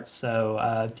part. So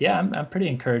I'm pretty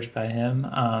encouraged by him.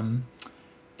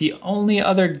 The only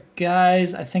other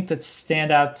guys I think that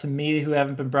stand out to me who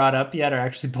haven't been brought up yet are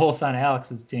actually both on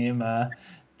Alex's team,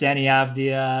 Danny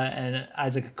Avdia and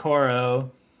Isaac Okoro.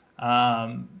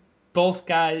 Both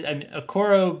guys, I mean,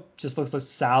 Okoro just looks like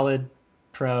solid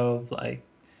pro, like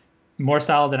more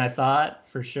solid than I thought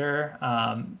for sure.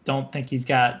 Don't think he's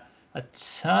got a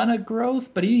ton of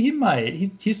growth, but he might.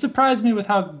 He's surprised me with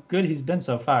how good he's been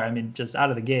so far. I mean, just out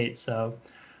of the gate. So,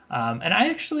 and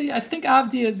I think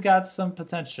Avdia's got some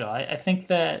potential. I think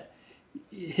that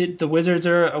the Wizards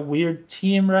are a weird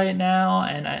team right now,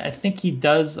 and I think he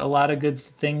does a lot of good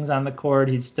things on the court.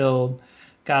 He's still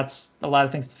got a lot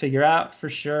of things to figure out for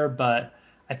sure, but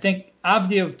I think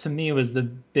Avdia to me was the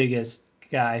biggest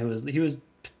guy he was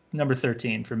number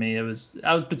 13 for me. I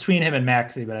was between him and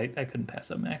Maxey, but I couldn't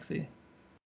pass up Maxey.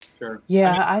 Sure.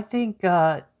 Yeah, I think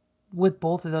with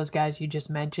both of those guys you just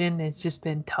mentioned, it's just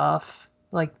been tough.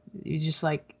 Like you just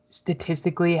like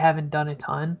statistically haven't done a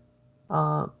ton,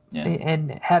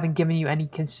 and haven't given you any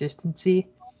consistency.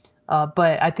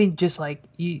 But I think just like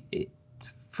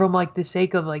from like the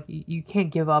sake of like you can't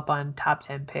give up on top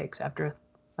 10 picks after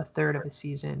a third of a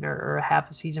season or a half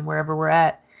a season wherever we're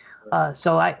at.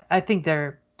 So I think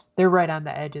they're right on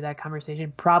the edge of that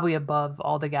conversation, probably above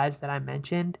all the guys that I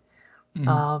mentioned.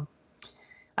 Mm-hmm.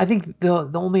 I think the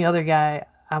only other guy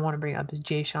I want to bring up is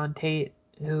Jayshawn Tate,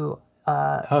 who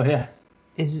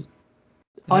is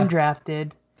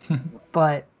undrafted,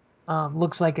 but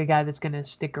looks like a guy that's going to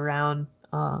stick around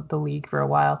the league for a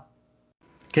while.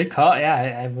 Good call.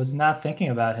 Yeah, I was not thinking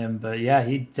about him, but yeah,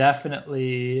 he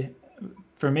definitely,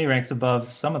 for me, ranks above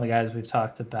some of the guys we've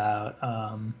talked about.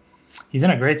 He's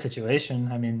in a great situation.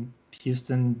 I mean,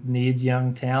 Houston needs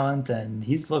young talent, and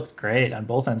he's looked great on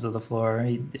both ends of the floor.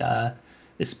 He,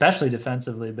 especially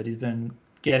defensively, but he's been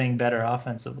getting better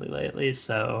offensively lately.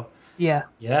 So yeah,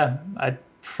 I'd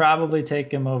probably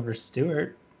take him over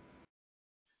Stewart.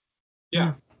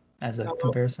 Yeah, as a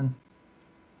comparison.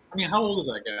 I mean, how old is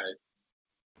that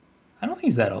guy? I don't think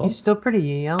he's that old. He's still pretty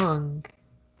young.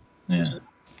 Yeah.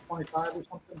 25 or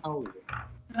something? How old is he?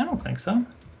 I don't think so.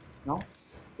 No?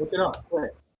 Look it up.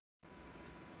 Quick.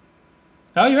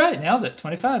 Oh, you're right. Nailed it.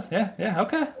 25. Yeah.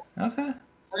 Okay. I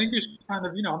think he's kind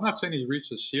of, I'm not saying he's reached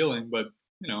his ceiling, but,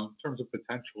 in terms of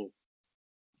potential,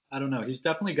 I don't know. He's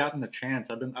definitely gotten a chance.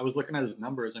 I was looking at his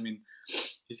numbers. I mean,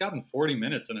 he's gotten 40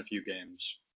 minutes in a few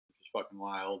games, which is fucking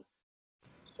wild.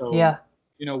 So,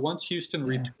 once Houston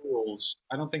retools,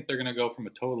 I don't think they're going to go from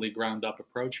a totally ground up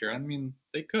approach here. I mean,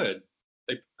 they could.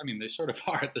 They sort of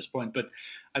are at this point, but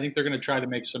I think they're going to try to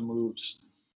make some moves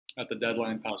at the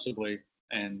deadline possibly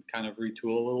and kind of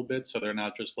retool a little bit so they're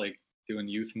not just like doing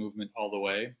youth movement all the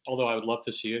way. Although I would love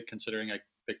to see it considering I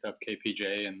picked up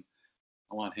KPJ and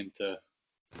I want him to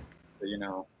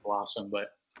blossom.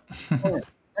 But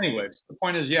anyway, the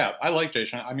point is, I like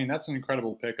Jason. I mean, that's an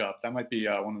incredible pickup. That might be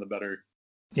one of the better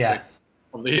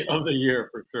of the year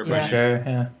for sure. For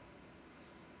sure,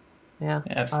 yeah,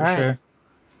 for sure.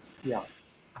 Yeah.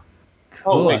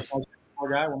 Cool. Oh wait, one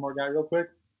more guy real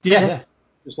quick. Yeah.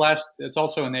 it's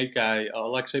also an 8 guy,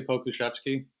 Alexei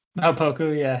Pokushevsky. Oh,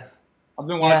 Poku, yeah. I've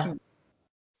been watching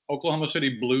Oklahoma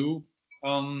City Blue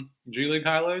G League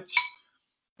highlights,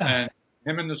 and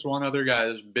him and this one other guy,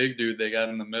 this big dude they got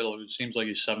in the middle, who seems like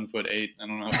he's 7'8". I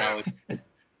don't know how.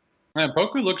 Man,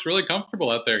 Poku looks really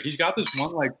comfortable out there. He's got this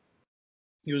one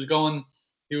he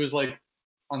was like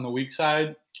on the weak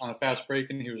side on a fast break,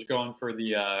 and he was going for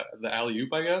the alley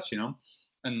oop, I guess,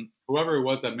 and whoever it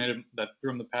was that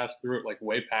threw him the pass threw it like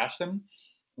way past him,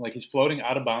 like he's floating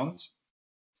out of bounds,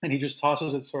 and he just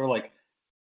tosses it sort of like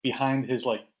behind his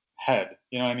like head,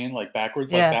 you know what I mean, like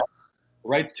backwards like that,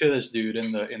 right to this dude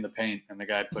in the paint, and the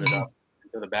guy put it up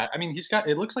into the back. I mean,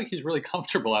 it looks like he's really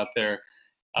comfortable out there.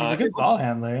 He's a good ball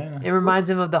handler. Yeah. It reminds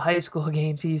him of the high school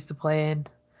games he used to play in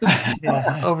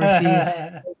overseas.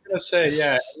 I was gonna say,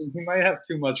 yeah, he might have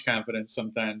too much confidence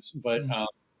sometimes, but is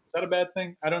that a bad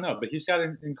thing? I don't know, but he's got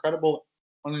an incredible.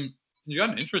 I mean, he's got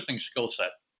an interesting skill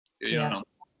set. You know.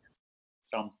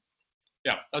 So,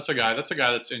 yeah, that's a guy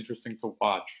that's interesting to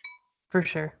watch. For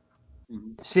sure.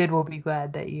 Mm-hmm. Sid will be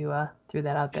glad that you threw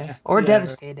that out there, or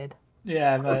devastated.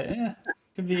 Yeah, but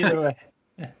could be either way.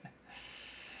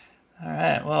 All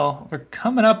right. Well, we're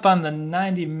coming up on the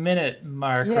 90-minute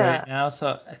mark right now,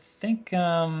 so I think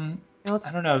I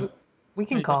don't know. We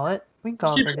can call it. We can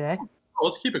call it for today.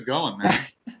 Let's keep it going, man.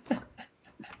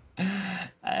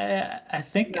 I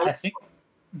think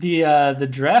the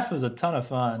draft was a ton of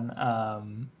fun.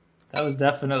 That was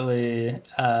definitely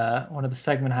one of the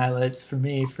segment highlights for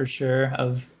me, for sure,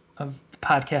 of the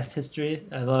podcast history.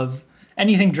 I love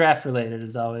anything draft related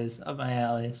is always up my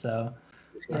alley. So.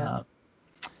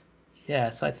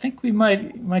 So I think we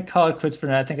might call it quits for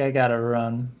now. I think I got to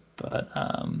run, but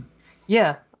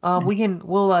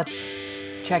we'll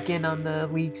check in on the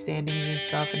league standings and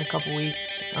stuff in a couple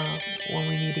weeks when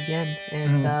we meet again.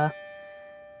 And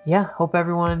hope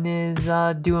everyone is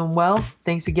doing well.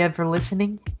 Thanks again for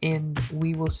listening, and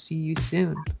we will see you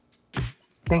soon.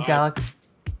 Thanks, Alex.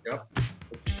 Yep.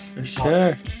 For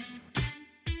sure.